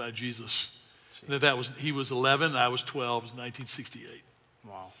tell him about Jesus. He was 11, I was 12, it was 1968.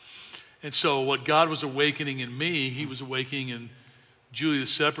 Wow. And so what God was awakening in me, he was awakening in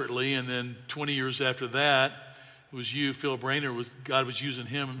Julius separately, and then 20 years after that, it was you, Phil Brainerd, God was using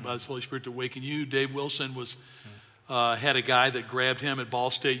him by the Holy Spirit to awaken you. Dave Wilson had a guy that grabbed him at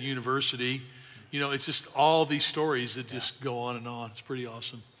Ball State University. You know, it's just all these stories that just go on and on. It's pretty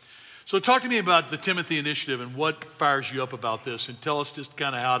awesome. So talk to me about the Timothy Initiative and what fires you up about this, and tell us just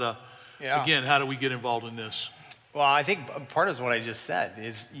kind of how do we get involved in this? Well, I think part of what I just said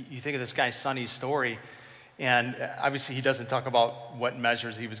is you think of this guy Sonny's story, and obviously he doesn't talk about what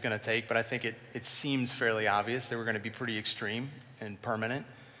measures he was going to take, but I think it seems fairly obvious they were going to be pretty extreme and permanent.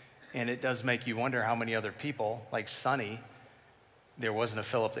 And it does make you wonder how many other people, like Sonny, there wasn't a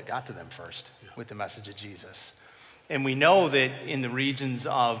Philip that got to them first with the message of Jesus. And we know that in the regions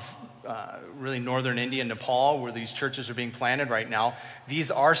of really northern India and Nepal, where these churches are being planted right now,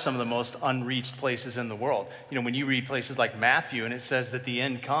 these are some of the most unreached places in the world. You know, when you read places like Matthew, and it says that the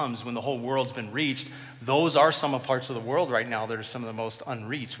end comes when the whole world's been reached, those are some of parts of the world right now that are some of the most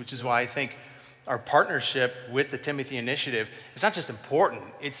unreached, which is why I think our partnership with the Timothy Initiative is not just important,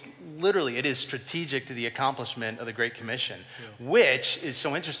 it is strategic to the accomplishment of the Great Commission, which is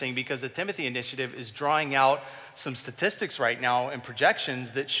so interesting because the Timothy Initiative is drawing out some statistics right now and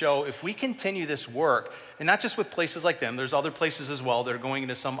projections that show if we continue this work, and not just with places like them, there's other places as well that are going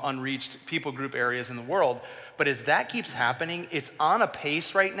into some unreached people group areas in the world, but as that keeps happening, it's on a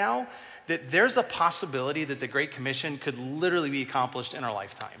pace right now that there's a possibility that the Great Commission could literally be accomplished in our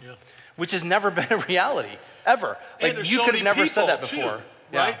lifetime. Yeah. Which has never been a reality, ever. Like, you could have never said that before.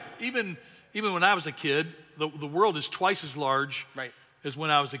 Too, right? Even when I was a kid, the world is twice as large as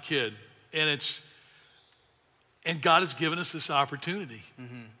when I was a kid. And God has given us this opportunity.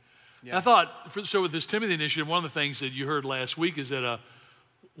 Mm-hmm. Yeah. I thought, so with this Timothy Initiative, one of the things that you heard last week is that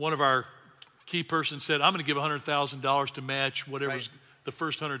one of our key persons said, I'm going to give $100,000 to match whatever's the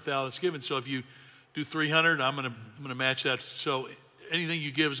first 100,000 that's given. So if you do 300, I'm going to match that. So anything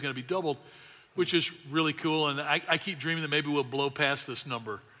you give is going to be doubled, which is really cool. And I keep dreaming that maybe we'll blow past this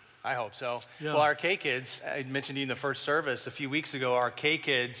number. I hope so. Yeah. Well, our K-Kids, I mentioned you in the first service a few weeks ago, our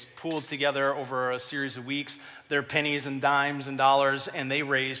K-Kids pooled together over a series of weeks their pennies and dimes and dollars, and they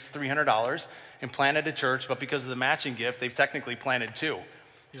raised $300 and planted a church, but because of the matching gift, they've technically planted two.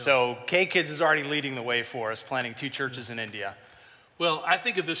 Yeah. So K-Kids is already leading the way for us, planting two churches in India. Well, I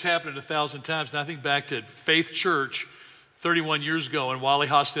think if this happened 1,000 times, and I think back to Faith Church 31 years ago, and Wally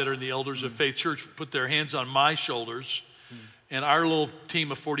Hostetter and the elders of Faith Church put their hands on my shoulders, and our little team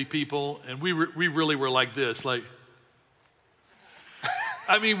of 40 people, and we really were like this, like,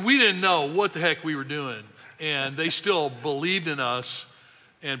 I mean, we didn't know what the heck we were doing, and they still believed in us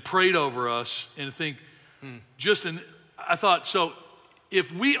and prayed over us, and I thought, so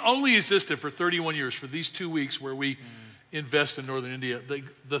if we only existed for 31 years, for these 2 weeks where we invest in Northern India,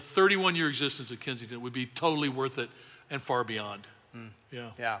 the 31-year existence of Kensington would be totally worth it and far beyond.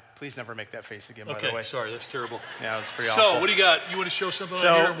 Yeah, please never make that face again, by the way. Okay, sorry, that's terrible. Yeah, that's pretty awful. So, what do you got? You want to show something on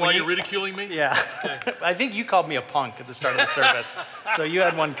here while you're ridiculing me? Yeah. Okay. I think you called me a punk at the start of the service, so you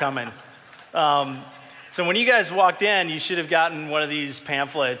had one coming. So when you guys walked in, you should have gotten one of these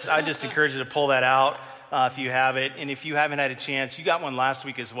pamphlets. I just encourage you to pull that out if you have it. And if you haven't had a chance, you got one last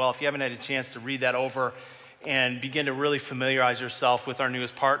week as well. If you haven't had a chance to read that over and begin to really familiarize yourself with our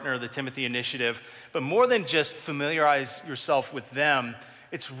newest partner, the Timothy Initiative. But more than just familiarize yourself with them,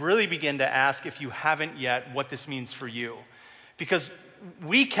 it's really begin to ask, if you haven't yet, what this means for you. Because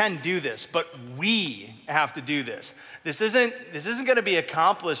we can do this, but we have to do this. This isn't going to be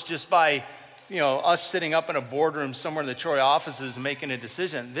accomplished just by, us sitting up in a boardroom somewhere in the Troy offices making a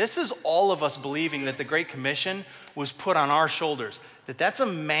decision. This is all of us believing that the Great Commission was put on our shoulders, that's a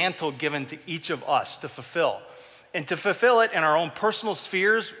mantle given to each of us to fulfill. And to fulfill it in our own personal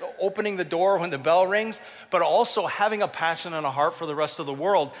spheres, opening the door when the bell rings, but also having a passion and a heart for the rest of the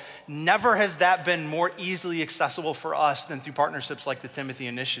world. Never has that been more easily accessible for us than through partnerships like the Timothy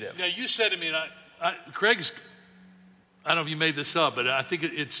Initiative. Yeah, you said to me, Craig's, I don't know if you made this up, but I think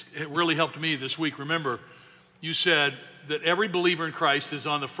it really helped me this week. Remember, you said that every believer in Christ is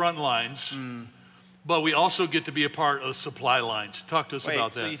on the front lines, but we also get to be a part of the supply lines. Talk to us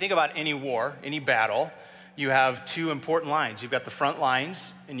about that. So you think about any war, any battle, you have two important lines. You've got the front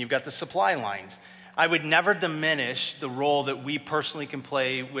lines and you've got the supply lines. I would never diminish the role that we personally can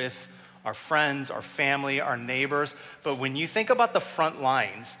play with our friends, our family, our neighbors. But when you think about the front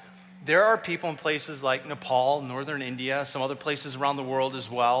lines, there are people in places like Nepal, northern India, some other places around the world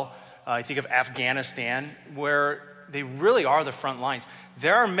as well. I think of Afghanistan, where they really are the front lines.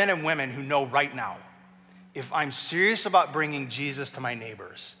 There are men and women who know right now, if I'm serious about bringing Jesus to my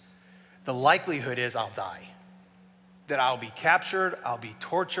neighbors, the likelihood is I'll die. That I'll be captured, I'll be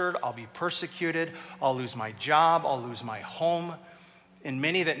tortured, I'll be persecuted, I'll lose my job, I'll lose my home, and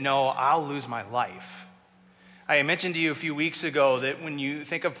many that know I'll lose my life. I mentioned to you a few weeks ago that when you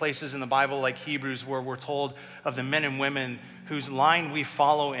think of places in the Bible like Hebrews where we're told of the men and women whose line we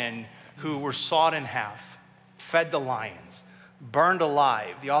follow in, who were sawed in half, fed to lions, burned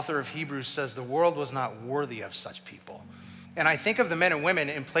alive, the author of Hebrews says the world was not worthy of such people. And I think of the men and women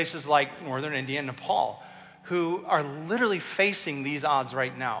in places like northern India and Nepal who are literally facing these odds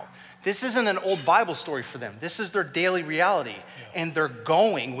right now. This isn't an old Bible story for them. This is their daily reality. And they're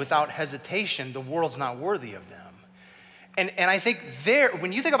going without hesitation. The world's not worthy of them. And I think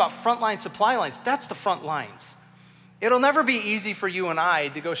when you think about frontline supply lines, that's the front lines. It'll never be easy for you and I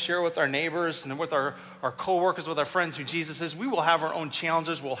to go share with our neighbors and with our coworkers, with our friends who Jesus is. We will have our own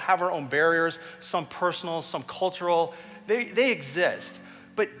challenges. We'll have our own barriers, some personal, some cultural. They exist.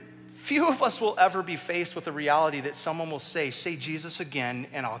 But few of us will ever be faced with the reality that someone will say Jesus again,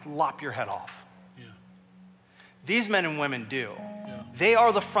 and I'll lop your head off. Yeah. These men and women do. Yeah. They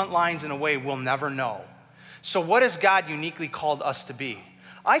are the front lines in a way we'll never know. So what has God uniquely called us to be?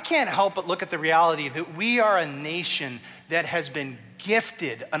 I can't help but look at the reality that we are a nation that has been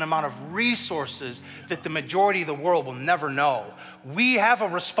gifted an amount of resources that the majority of the world will never know. We have a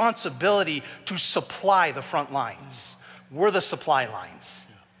responsibility to supply the front lines. We're the supply lines.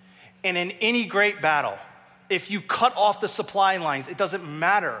 And in any great battle, if you cut off the supply lines, it doesn't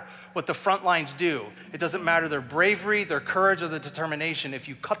matter what the front lines do. It doesn't matter their bravery, their courage, or their determination. If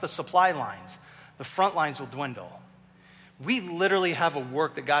you cut the supply lines, the front lines will dwindle. We literally have a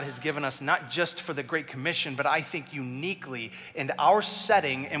work that God has given us, not just for the Great Commission, but I think uniquely in our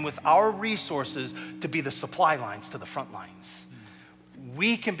setting and with our resources to be the supply lines to the front lines.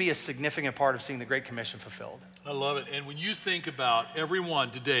 We can be a significant part of seeing the Great Commission fulfilled. I love it. And when you think about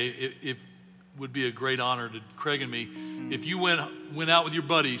everyone today, it would be a great honor to Craig and me if you went out with your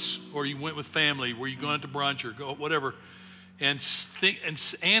buddies or you went with family, where you going out to brunch or go whatever, and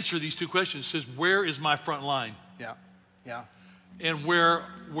answer these two questions. It says, where is my front line? Yeah. And where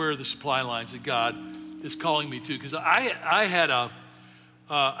are the supply lines that God is calling me to? Because I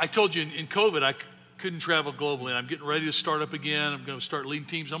told you in COVID, I couldn't travel globally, and I'm getting ready to start up again. I'm going to start leading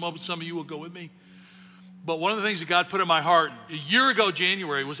teams. I'm hoping some of you will go with me. But one of the things that God put in my heart a year ago,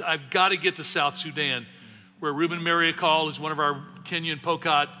 January, was I've got to get to South Sudan, where Reuben Mariakal, who's one of our Kenyan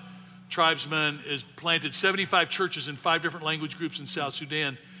Pokot tribesmen, has planted 75 churches in 5 different language groups in South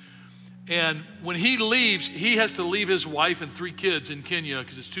Sudan. And when he leaves, he has to leave his wife and 3 kids in Kenya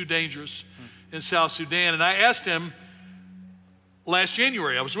because it's too dangerous in South Sudan. And I asked him last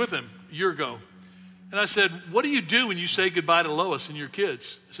January, I was with him a year ago, and I said, what do you do when you say goodbye to Lois and your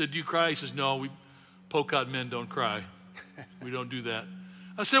kids? I said, do you cry? He says, no, we Pokot men don't cry. We don't do that.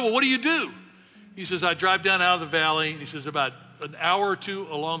 I said, well, what do you do? He says, I drive down out of the valley. And he says, about an hour or 2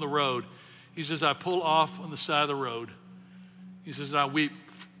 along the road, he says, I pull off on the side of the road. He says, and I weep.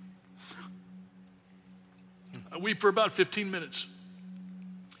 I weep for about 15 minutes.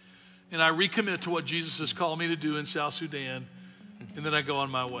 And I recommit to what Jesus has called me to do in South Sudan, and then I go on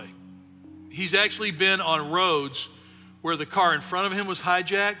my way. He's actually been on roads where the car in front of him was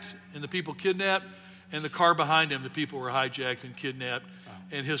hijacked and the people kidnapped, and the car behind him, the people were hijacked and kidnapped,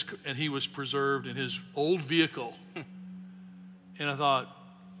 and he was preserved in his old vehicle. And I thought,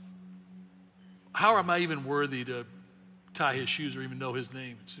 how am I even worthy to tie his shoes or even know his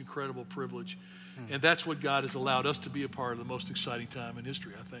name? It's an incredible privilege. And that's what God has allowed us to be a part of the most exciting time in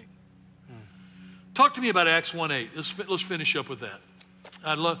history, I think. Talk to me about Acts 1:8. Let's finish up with that.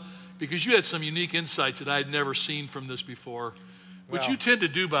 because you had some unique insights that I had never seen from this before, which Well, you tend to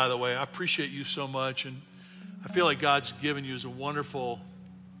do, by the way. I appreciate you so much, and I feel like God's given you as a wonderful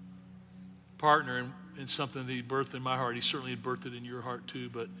partner in something that he birthed in my heart. He certainly had birthed it in your heart too,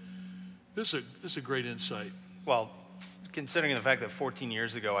 but this is a great insight. Well, considering the fact that 14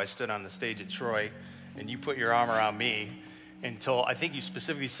 years ago I stood on the stage at Troy and you put your arm around me until I think you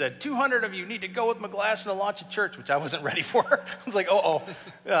specifically said 200 of you need to go with McGlass and launch a church, which I wasn't ready for. I was like,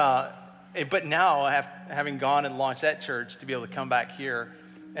 but now, having gone and launched that church, to be able to come back here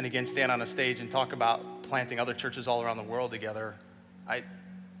and again stand on a stage and talk about planting other churches all around the world together,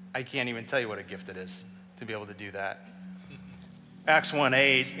 I can't even tell you what a gift it is to be able to do that. Acts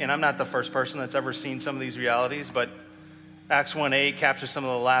 1:8, and I'm not the first person that's ever seen some of these realities, but Acts 1:8 captures some of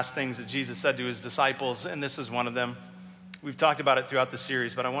the last things that Jesus said to his disciples, and this is one of them. We've talked about it throughout the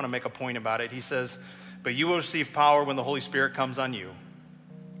series, but I want to make a point about it. He says, "But you will receive power when the Holy Spirit comes on you,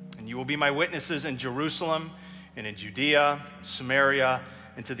 and you will be my witnesses in Jerusalem and in Judea, Samaria,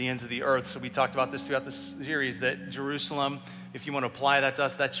 and to the ends of the earth." So we talked about this throughout the series, that Jerusalem, if you want to apply that to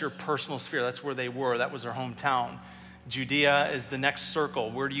us, that's your personal sphere. That's where they were. That was their hometown. Judea is the next circle.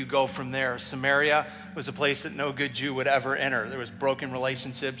 Where do you go from there? Samaria was a place that no good Jew would ever enter. There was broken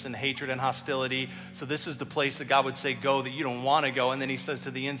relationships and hatred and hostility. So this is the place that God would say, go, that you don't want to go. And then he says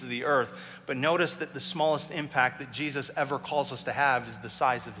to the ends of the earth. But notice that the smallest impact that Jesus ever calls us to have is the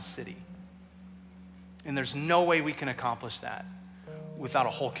size of a city. And there's no way we can accomplish that without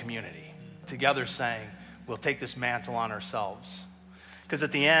a whole community together saying, we'll take this mantle on ourselves. Because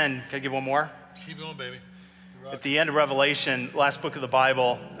at the end, can I give one more? Keep going, baby. At the end of Revelation, last book of the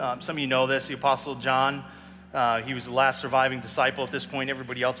Bible, some of you know this, the Apostle John, he was the last surviving disciple at this point.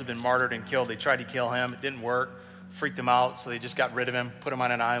 Everybody else had been martyred and killed. They tried to kill him. It didn't work. Freaked him out, so they just got rid of him, put him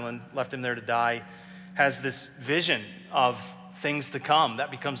on an island, left him there to die. Has this vision of things to come. That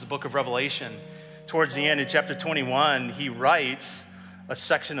becomes the book of Revelation. Towards the end, in chapter 21, he writes a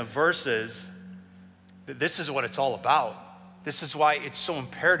section of verses that this is what it's all about. This is why it's so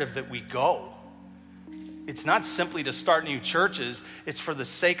imperative that we go. It's not simply to start new churches. It's for the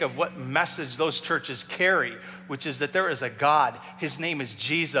sake of what message those churches carry, which is that there is a God. His name is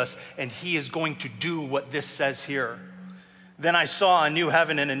Jesus, and he is going to do what this says here. Then I saw a new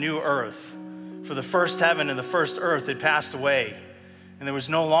heaven and a new earth. For the first heaven and the first earth had passed away, and there was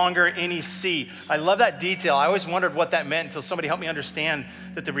no longer any sea. I love that detail. I always wondered what that meant until somebody helped me understand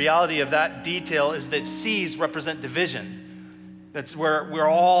that the reality of that detail is that seas represent division. That's where we're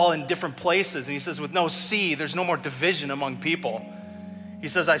all in different places. And he says, with no sea, there's no more division among people. He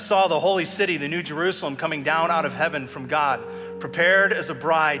says, I saw the holy city, the new Jerusalem, coming down out of heaven from God, prepared as a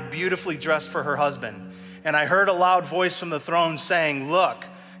bride, beautifully dressed for her husband. And I heard a loud voice from the throne saying, look,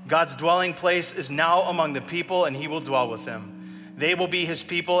 God's dwelling place is now among the people, and he will dwell with them. They will be his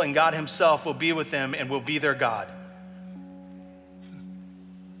people, and God himself will be with them and will be their God.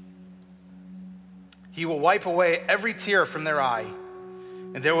 He will wipe away every tear from their eye,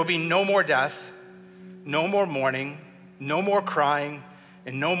 and there will be no more death, no more mourning, no more crying,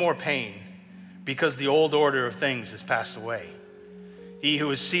 and no more pain, because the old order of things has passed away. He who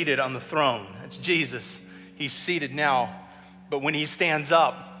is seated on the throne, that's Jesus, he's seated now, but when he stands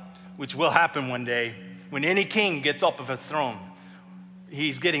up, which will happen one day, when any king gets up of his throne,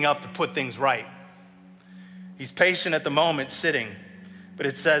 he's getting up to put things right. He's patient at the moment, sitting. But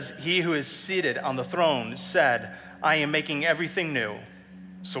it says, he who is seated on the throne said, I am making everything new.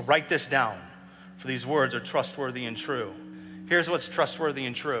 So write this down, for these words are trustworthy and true. Here's what's trustworthy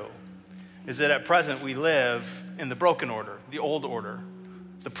and true, is that at present we live in the broken order, the old order,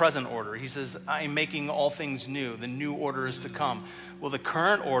 the present order. He says, I am making all things new. The new order is to come. Well, the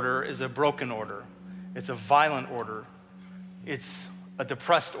current order is a broken order. It's a violent order. It's a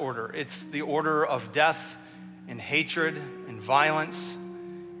depressed order. It's the order of death and hatred and violence.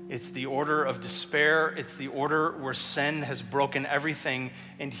 It's the order of despair. It's the order where sin has broken everything.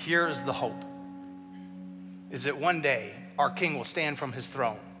 And here is the hope, is that one day our King will stand from his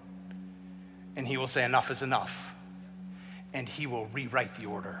throne and he will say, enough is enough. And he will rewrite the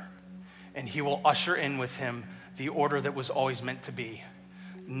order. And he will usher in with him the order that was always meant to be.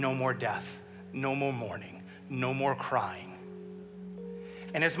 No more death, no more mourning, no more crying.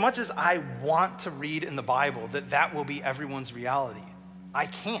 And as much as I want to read in the Bible that that will be everyone's reality, I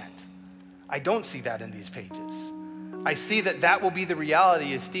can't. I don't see that in these pages. I see that that will be the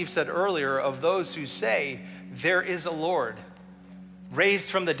reality, as Steve said earlier, of those who say there is a Lord raised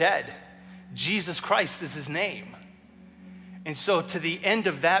from the dead. Jesus Christ is his name. And so to the end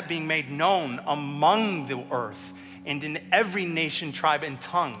of that being made known among the earth and in every nation, tribe, and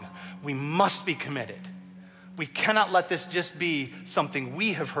tongue, we must be committed. We cannot let this just be something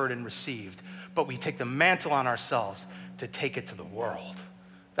we have heard and received, but we take the mantle on ourselves to take it to the world.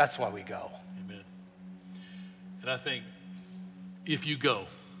 That's why we go. Amen. And I think if you go,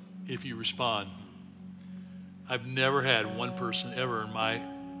 if you respond, I've never had one person ever in my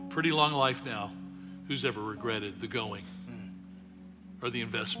pretty long life now who's ever regretted the going or the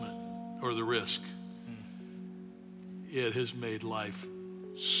investment or the risk. It has made life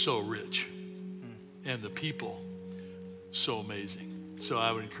so rich and the people so amazing. So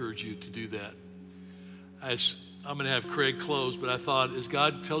I would encourage you to do that. I'm going to have Craig close, but I thought as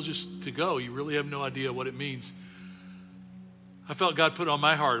God tells us to go, you really have no idea what it means. I felt God put on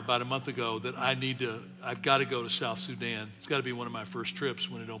my heart about a month ago that I've got to go to South Sudan. It's got to be one of my first trips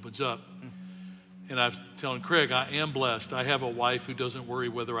when it opens up. And I'm telling Craig, I am blessed. I have a wife who doesn't worry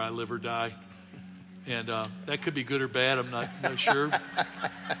whether I live or die. And that could be good or bad. I'm not sure.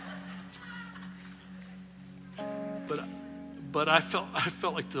 But I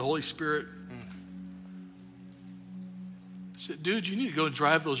felt like the Holy Spirit said, dude, you need to go and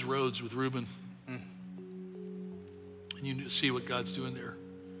drive those roads with Reuben. And you need to see what God's doing there.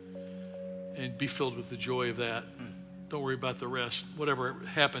 And be filled with the joy of that. Don't worry about the rest. Whatever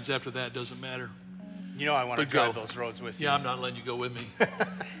happens after that doesn't matter. You know I want to drive those roads with you. Yeah, I'm not letting you go with me.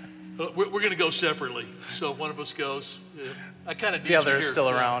 We're going to go separately. So if one of us goes, I kind of need you here. The other is still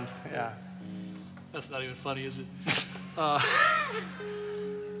around. Yeah. That's not even funny, is it?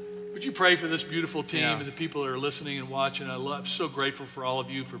 Would you pray for this beautiful team and the people that are listening and watching? I'm so grateful for all of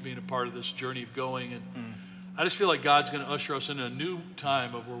you for being a part of this journey of going. And I just feel like God's going to usher us into a new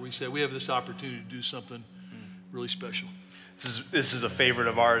time of where we say we have this opportunity to do something really special. This is a favorite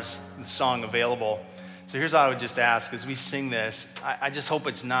of ours, the song Available. So here's what I would just ask as we sing this. I just hope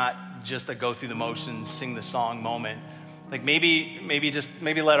it's not just a go through the motions, sing the song moment. Like maybe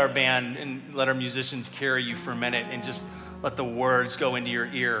let our band and let our musicians carry you for a minute and just let the words go into your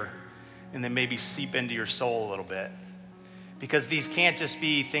ear and then maybe seep into your soul a little bit. Because these can't just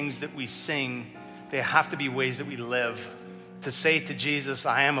be things that we sing. They have to be ways that we live. To say to Jesus,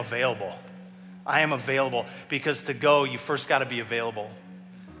 I am available. I am available. Because to go, you first got to be available.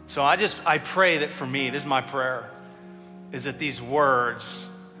 So I pray that for me, this is my prayer, is that these words,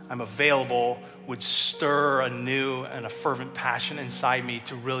 I'm available, would stir a new and a fervent passion inside me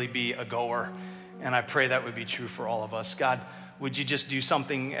to really be a goer. And I pray that would be true for all of us. God, would you just do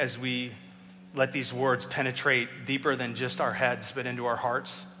something as we let these words penetrate deeper than just our heads, but into our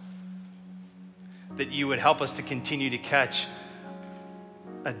hearts? That you would help us to continue to catch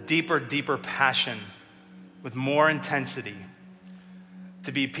a deeper passion with more intensity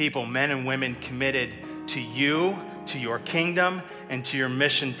to be people, men and women, committed to you, to your kingdom, and to your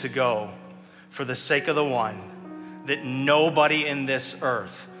mission to go for the sake of the one, that nobody in this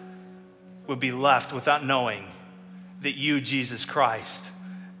earth would be left without knowing that you, Jesus Christ,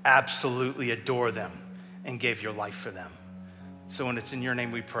 absolutely adore them and gave your life for them. So when it's in your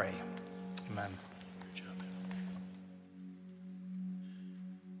name we pray. Amen.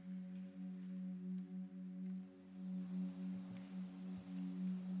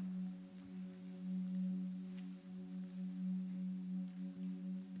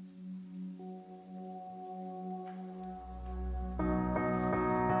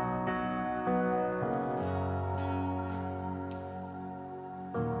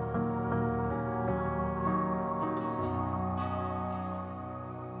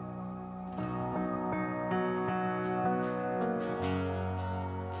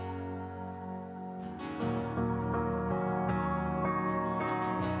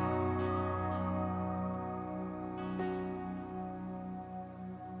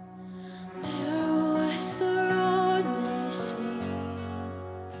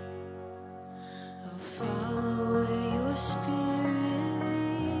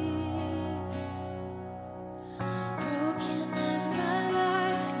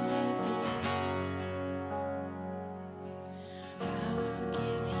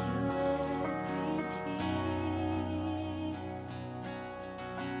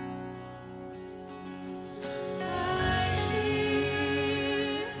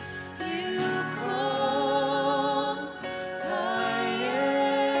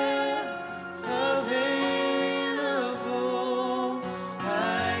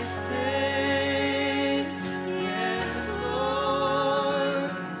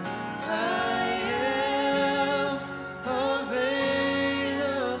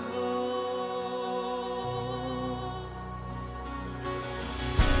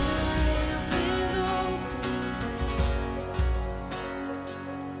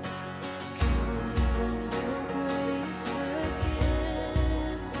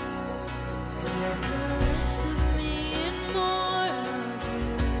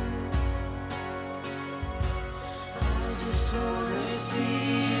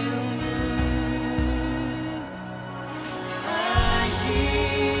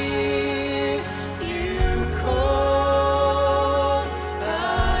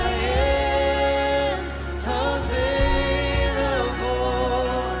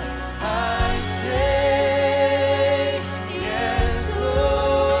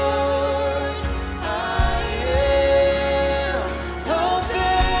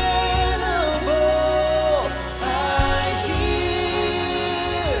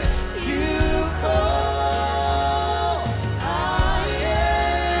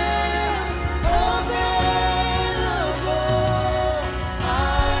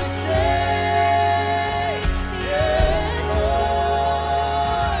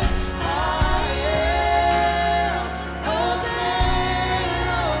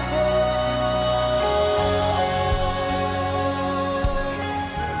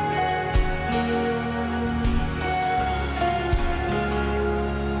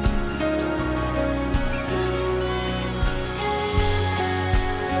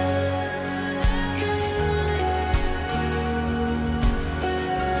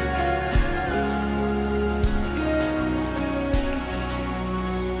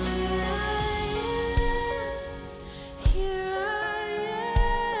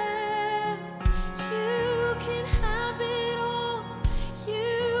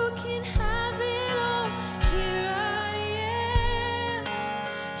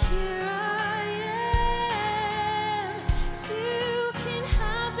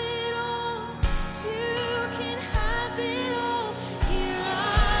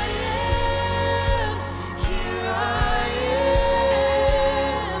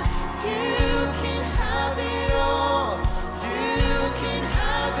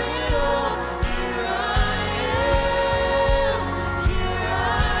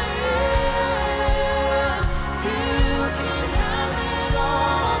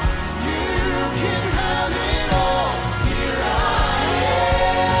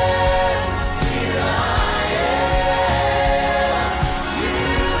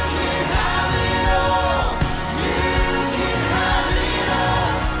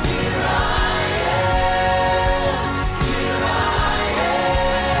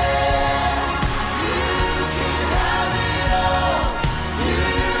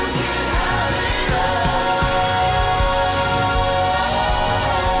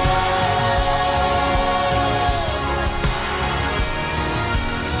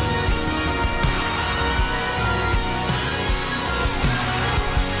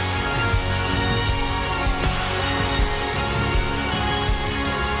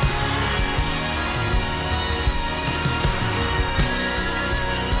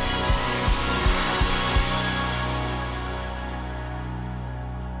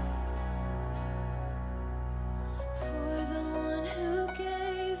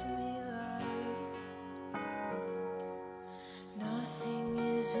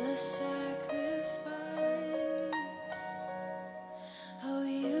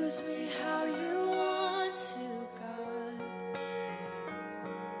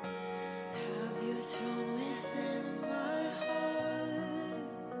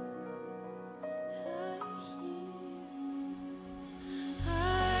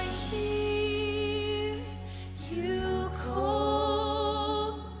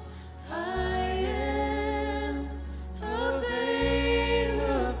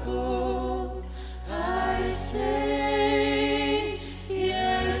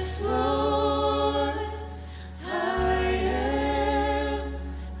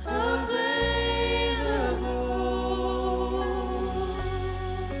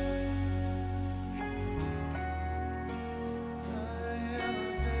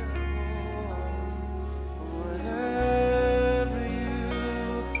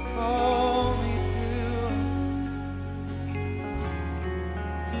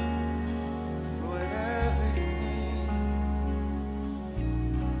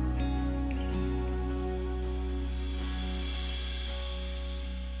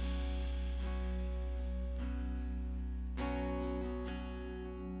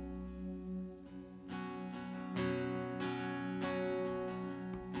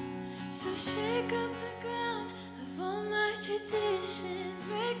 So shake up the ground of all my tradition,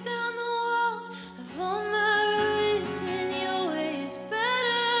 break down the walls of all my religion. Your way is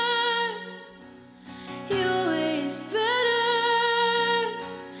better. Your way is better.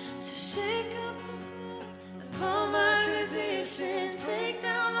 So shake up the ground of all my traditions, break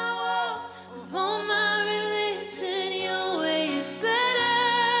down the walls of all my religion. Your way is better.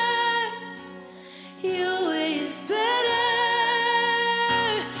 Your way is better.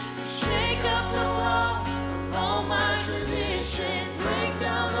 So shake up the wall of all my traditions, break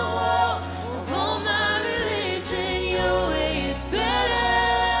down the walls of all my religion. Your way is better.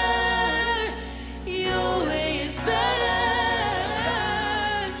 Your way is better.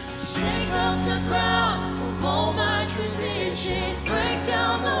 Shake up the ground of all my traditions, break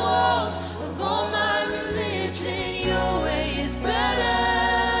down the walls of all my religion. Your way is better.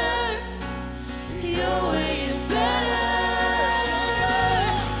 Your way is better.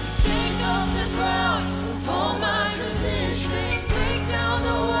 Shake up the ground of all my traditions, break down the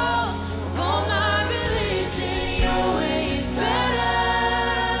walls of all my religion. Your way is better.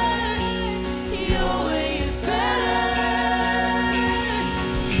 Your way is better.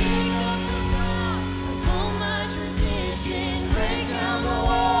 Shake up the ground of all my traditions, break down the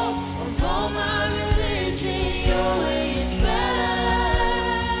walls of all my religion. Your way is better.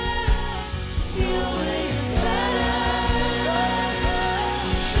 Your way is better.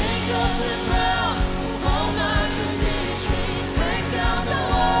 Shake up the ground of all my traditions, break down the walls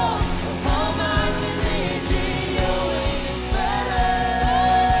of all my religion. Your way is better. Your way is better.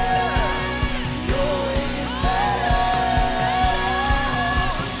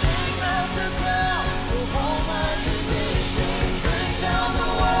 Shake up the ground of all my traditions, break down the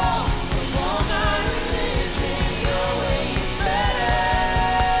walls of all my religion. Your way is better.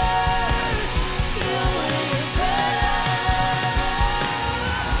 Your way is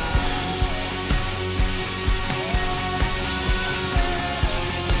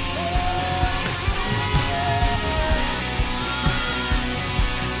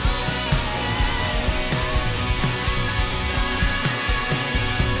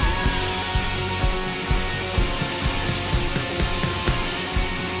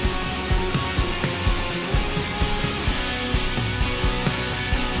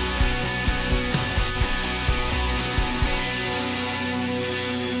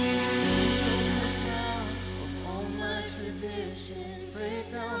of all my traditions, break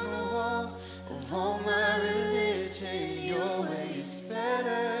down the walls of all my religion. Your way is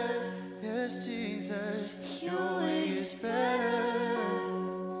better. Yes, Jesus, your way is better.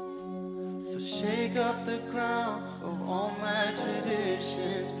 So shake up the ground of all my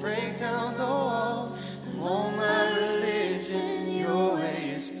traditions, break down the walls of all my religion. Your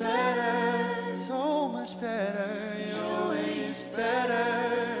way is better, so much better. Your way is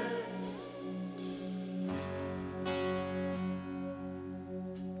better.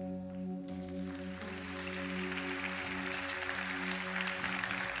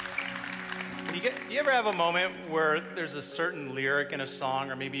 You ever have a moment where there's a certain lyric in a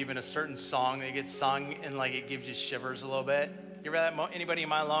song, or maybe even a certain song that gets sung and like it gives you shivers a little bit? You ever had that anybody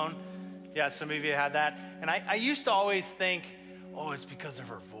am I alone? Yeah, some of you had that. And I used to always think, oh, it's because of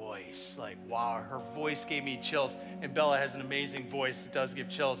her voice. Like, wow, her voice gave me chills. And Bella has an amazing voice that does give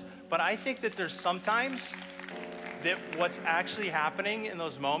chills. But I think that there's sometimes that what's actually happening in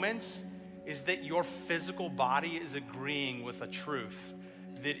those moments is that your physical body is agreeing with a truth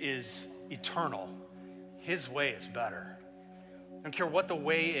that is eternal. His way is better. I don't care what the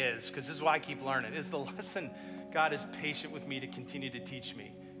way is, because this is why I keep learning. Is the lesson God is patient with me to continue to teach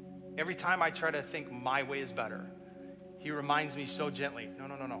me. Every time I try to think my way is better, he reminds me so gently,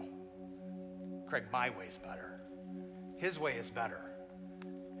 no. Craig, my way is better. His way is better.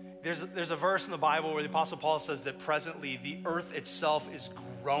 There's a verse in the Bible where the Apostle Paul says that presently the earth itself is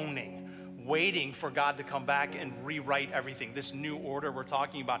groaning, waiting for God to come back and rewrite everything, this new order we're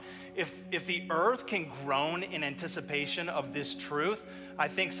talking about. If the earth can groan in anticipation of this truth, I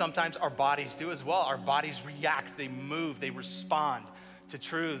think sometimes our bodies do as well. Our bodies react, they move, they respond to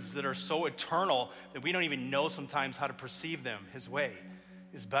truths that are so eternal that we don't even know sometimes how to perceive them. His way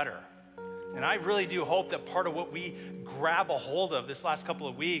is better. And I really do hope that part of what we grab a hold of this last couple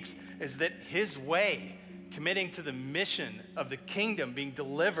of weeks is that his way, committing to the mission of the kingdom being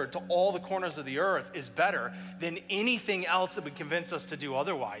delivered to all the corners of the earth, is better than anything else that would convince us to do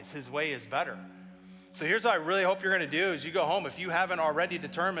otherwise. His way is better. So here's what I really hope you're going to do as you go home. If you haven't already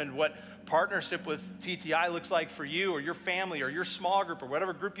determined what partnership with TTI looks like for you or your family or your small group or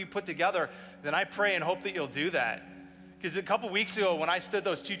whatever group you put together, then I pray and hope that you'll do that. Because a couple weeks ago when I stood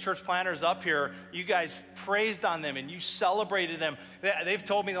those two church planters up here, you guys praised on them and you celebrated them. They've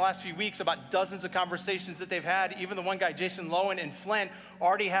told me in the last few weeks about dozens of conversations that they've had. Even the one guy, Jason Lowen in Flint,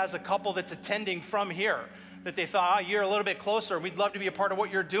 already has a couple that's attending from here that they thought, you're a little bit closer. We'd love to be a part of what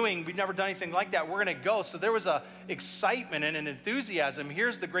you're doing. We've never done anything like that. We're going to go. So there was a excitement and an enthusiasm.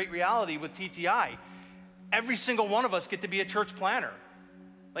 Here's the great reality with TTI. Every single one of us get to be a church planter.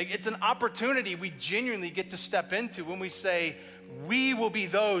 Like, it's an opportunity we genuinely get to step into when we say, we will be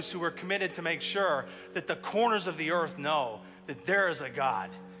those who are committed to make sure that the corners of the earth know that there is a God,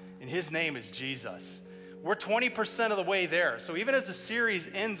 and his name is Jesus. We're 20% of the way there. So even as the series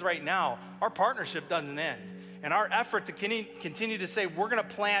ends right now, our partnership doesn't end. And our effort to continue to say we're going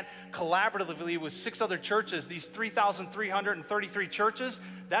to plant collaboratively with 6 other churches, these 3,333 churches,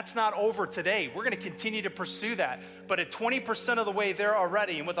 that's not over today. We're going to continue to pursue that. But at 20% of the way there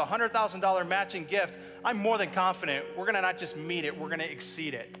already, and with a $100,000 matching gift, I'm more than confident we're going to not just meet it, we're going to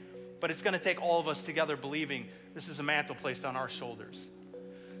exceed it. But it's going to take all of us together believing this is a mantle placed on our shoulders.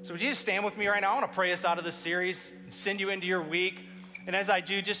 So would you just stand with me right now? I want to pray us out of this series and send you into your week. And as I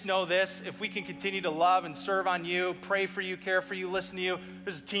do, just know this, if we can continue to love and serve on you, pray for you, care for you, listen to you,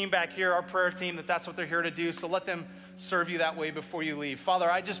 there's a team back here, our prayer team, that's what they're here to do. So let them serve you that way before you leave. Father,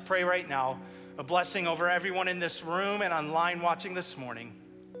 I just pray right now a blessing over everyone in this room and online watching this morning,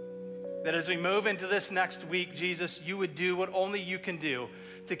 that as we move into this next week, Jesus, you would do what only you can do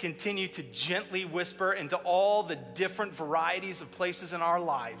to continue to gently whisper into all the different varieties of places in our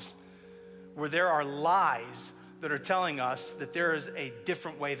lives where there are lies that are telling us that there is a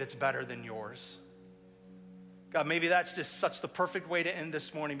different way that's better than yours. God, maybe that's just such the perfect way to end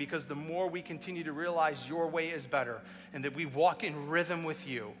this morning, because the more we continue to realize your way is better and that we walk in rhythm with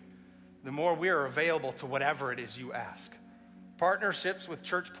you, the more we are available to whatever it is you ask. Partnerships with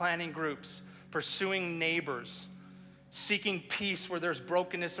church planning groups, pursuing neighbors, seeking peace where there's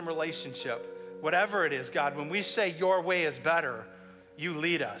brokenness in relationship. Whatever it is, God, when we say your way is better, you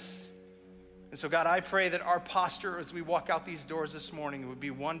lead us. And so, God, I pray that our posture as we walk out these doors this morning would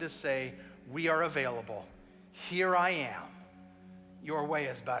be one to say, we are available. Here I am. Your way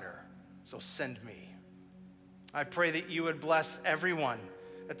is better, so send me. I pray that you would bless everyone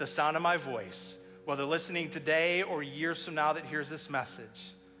at the sound of my voice, whether listening today or years from now that hears this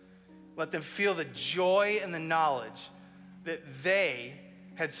message. Let them feel the joy and the knowledge that they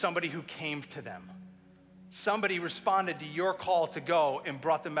had somebody who came to them. Somebody responded to your call to go and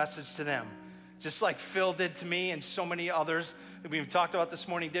brought the message to them. Just like Phil did to me and so many others that we've talked about this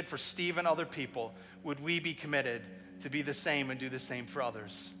morning did for Steve and other people, would we be committed to be the same and do the same for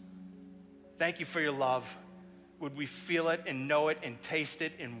others? Thank you for your love. Would we feel it and know it and taste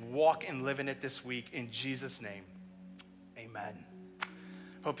it and walk and live in it this week? In Jesus' name, amen.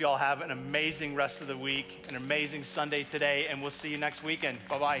 Hope you all have an amazing rest of the week, an amazing Sunday today, and we'll see you next weekend.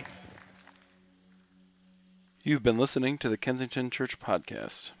 Bye-bye. You've been listening to the Kensington Church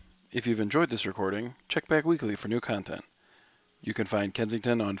Podcast. If you've enjoyed this recording, check back weekly for new content. You can find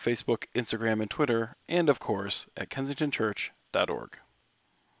Kensington on Facebook, Instagram, and Twitter, and of course at kensingtonchurch.org.